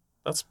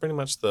 That's pretty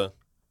much the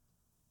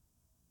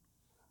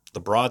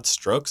broad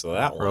strokes of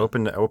that We're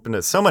one. open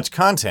to so much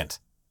content.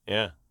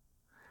 Yeah.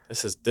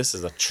 This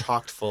is a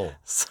chocked full.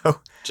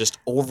 So Just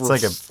it's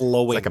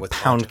overflowing like a with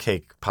pound content.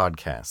 cake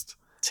podcast.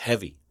 It's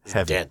heavy. It's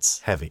Heavy. dense.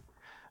 Heavy.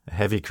 A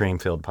heavy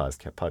cream-filled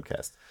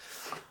podcast.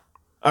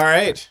 All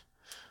right.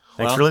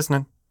 Thanks Well, for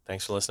listening.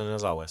 Thanks for listening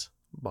as always.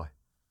 Bye.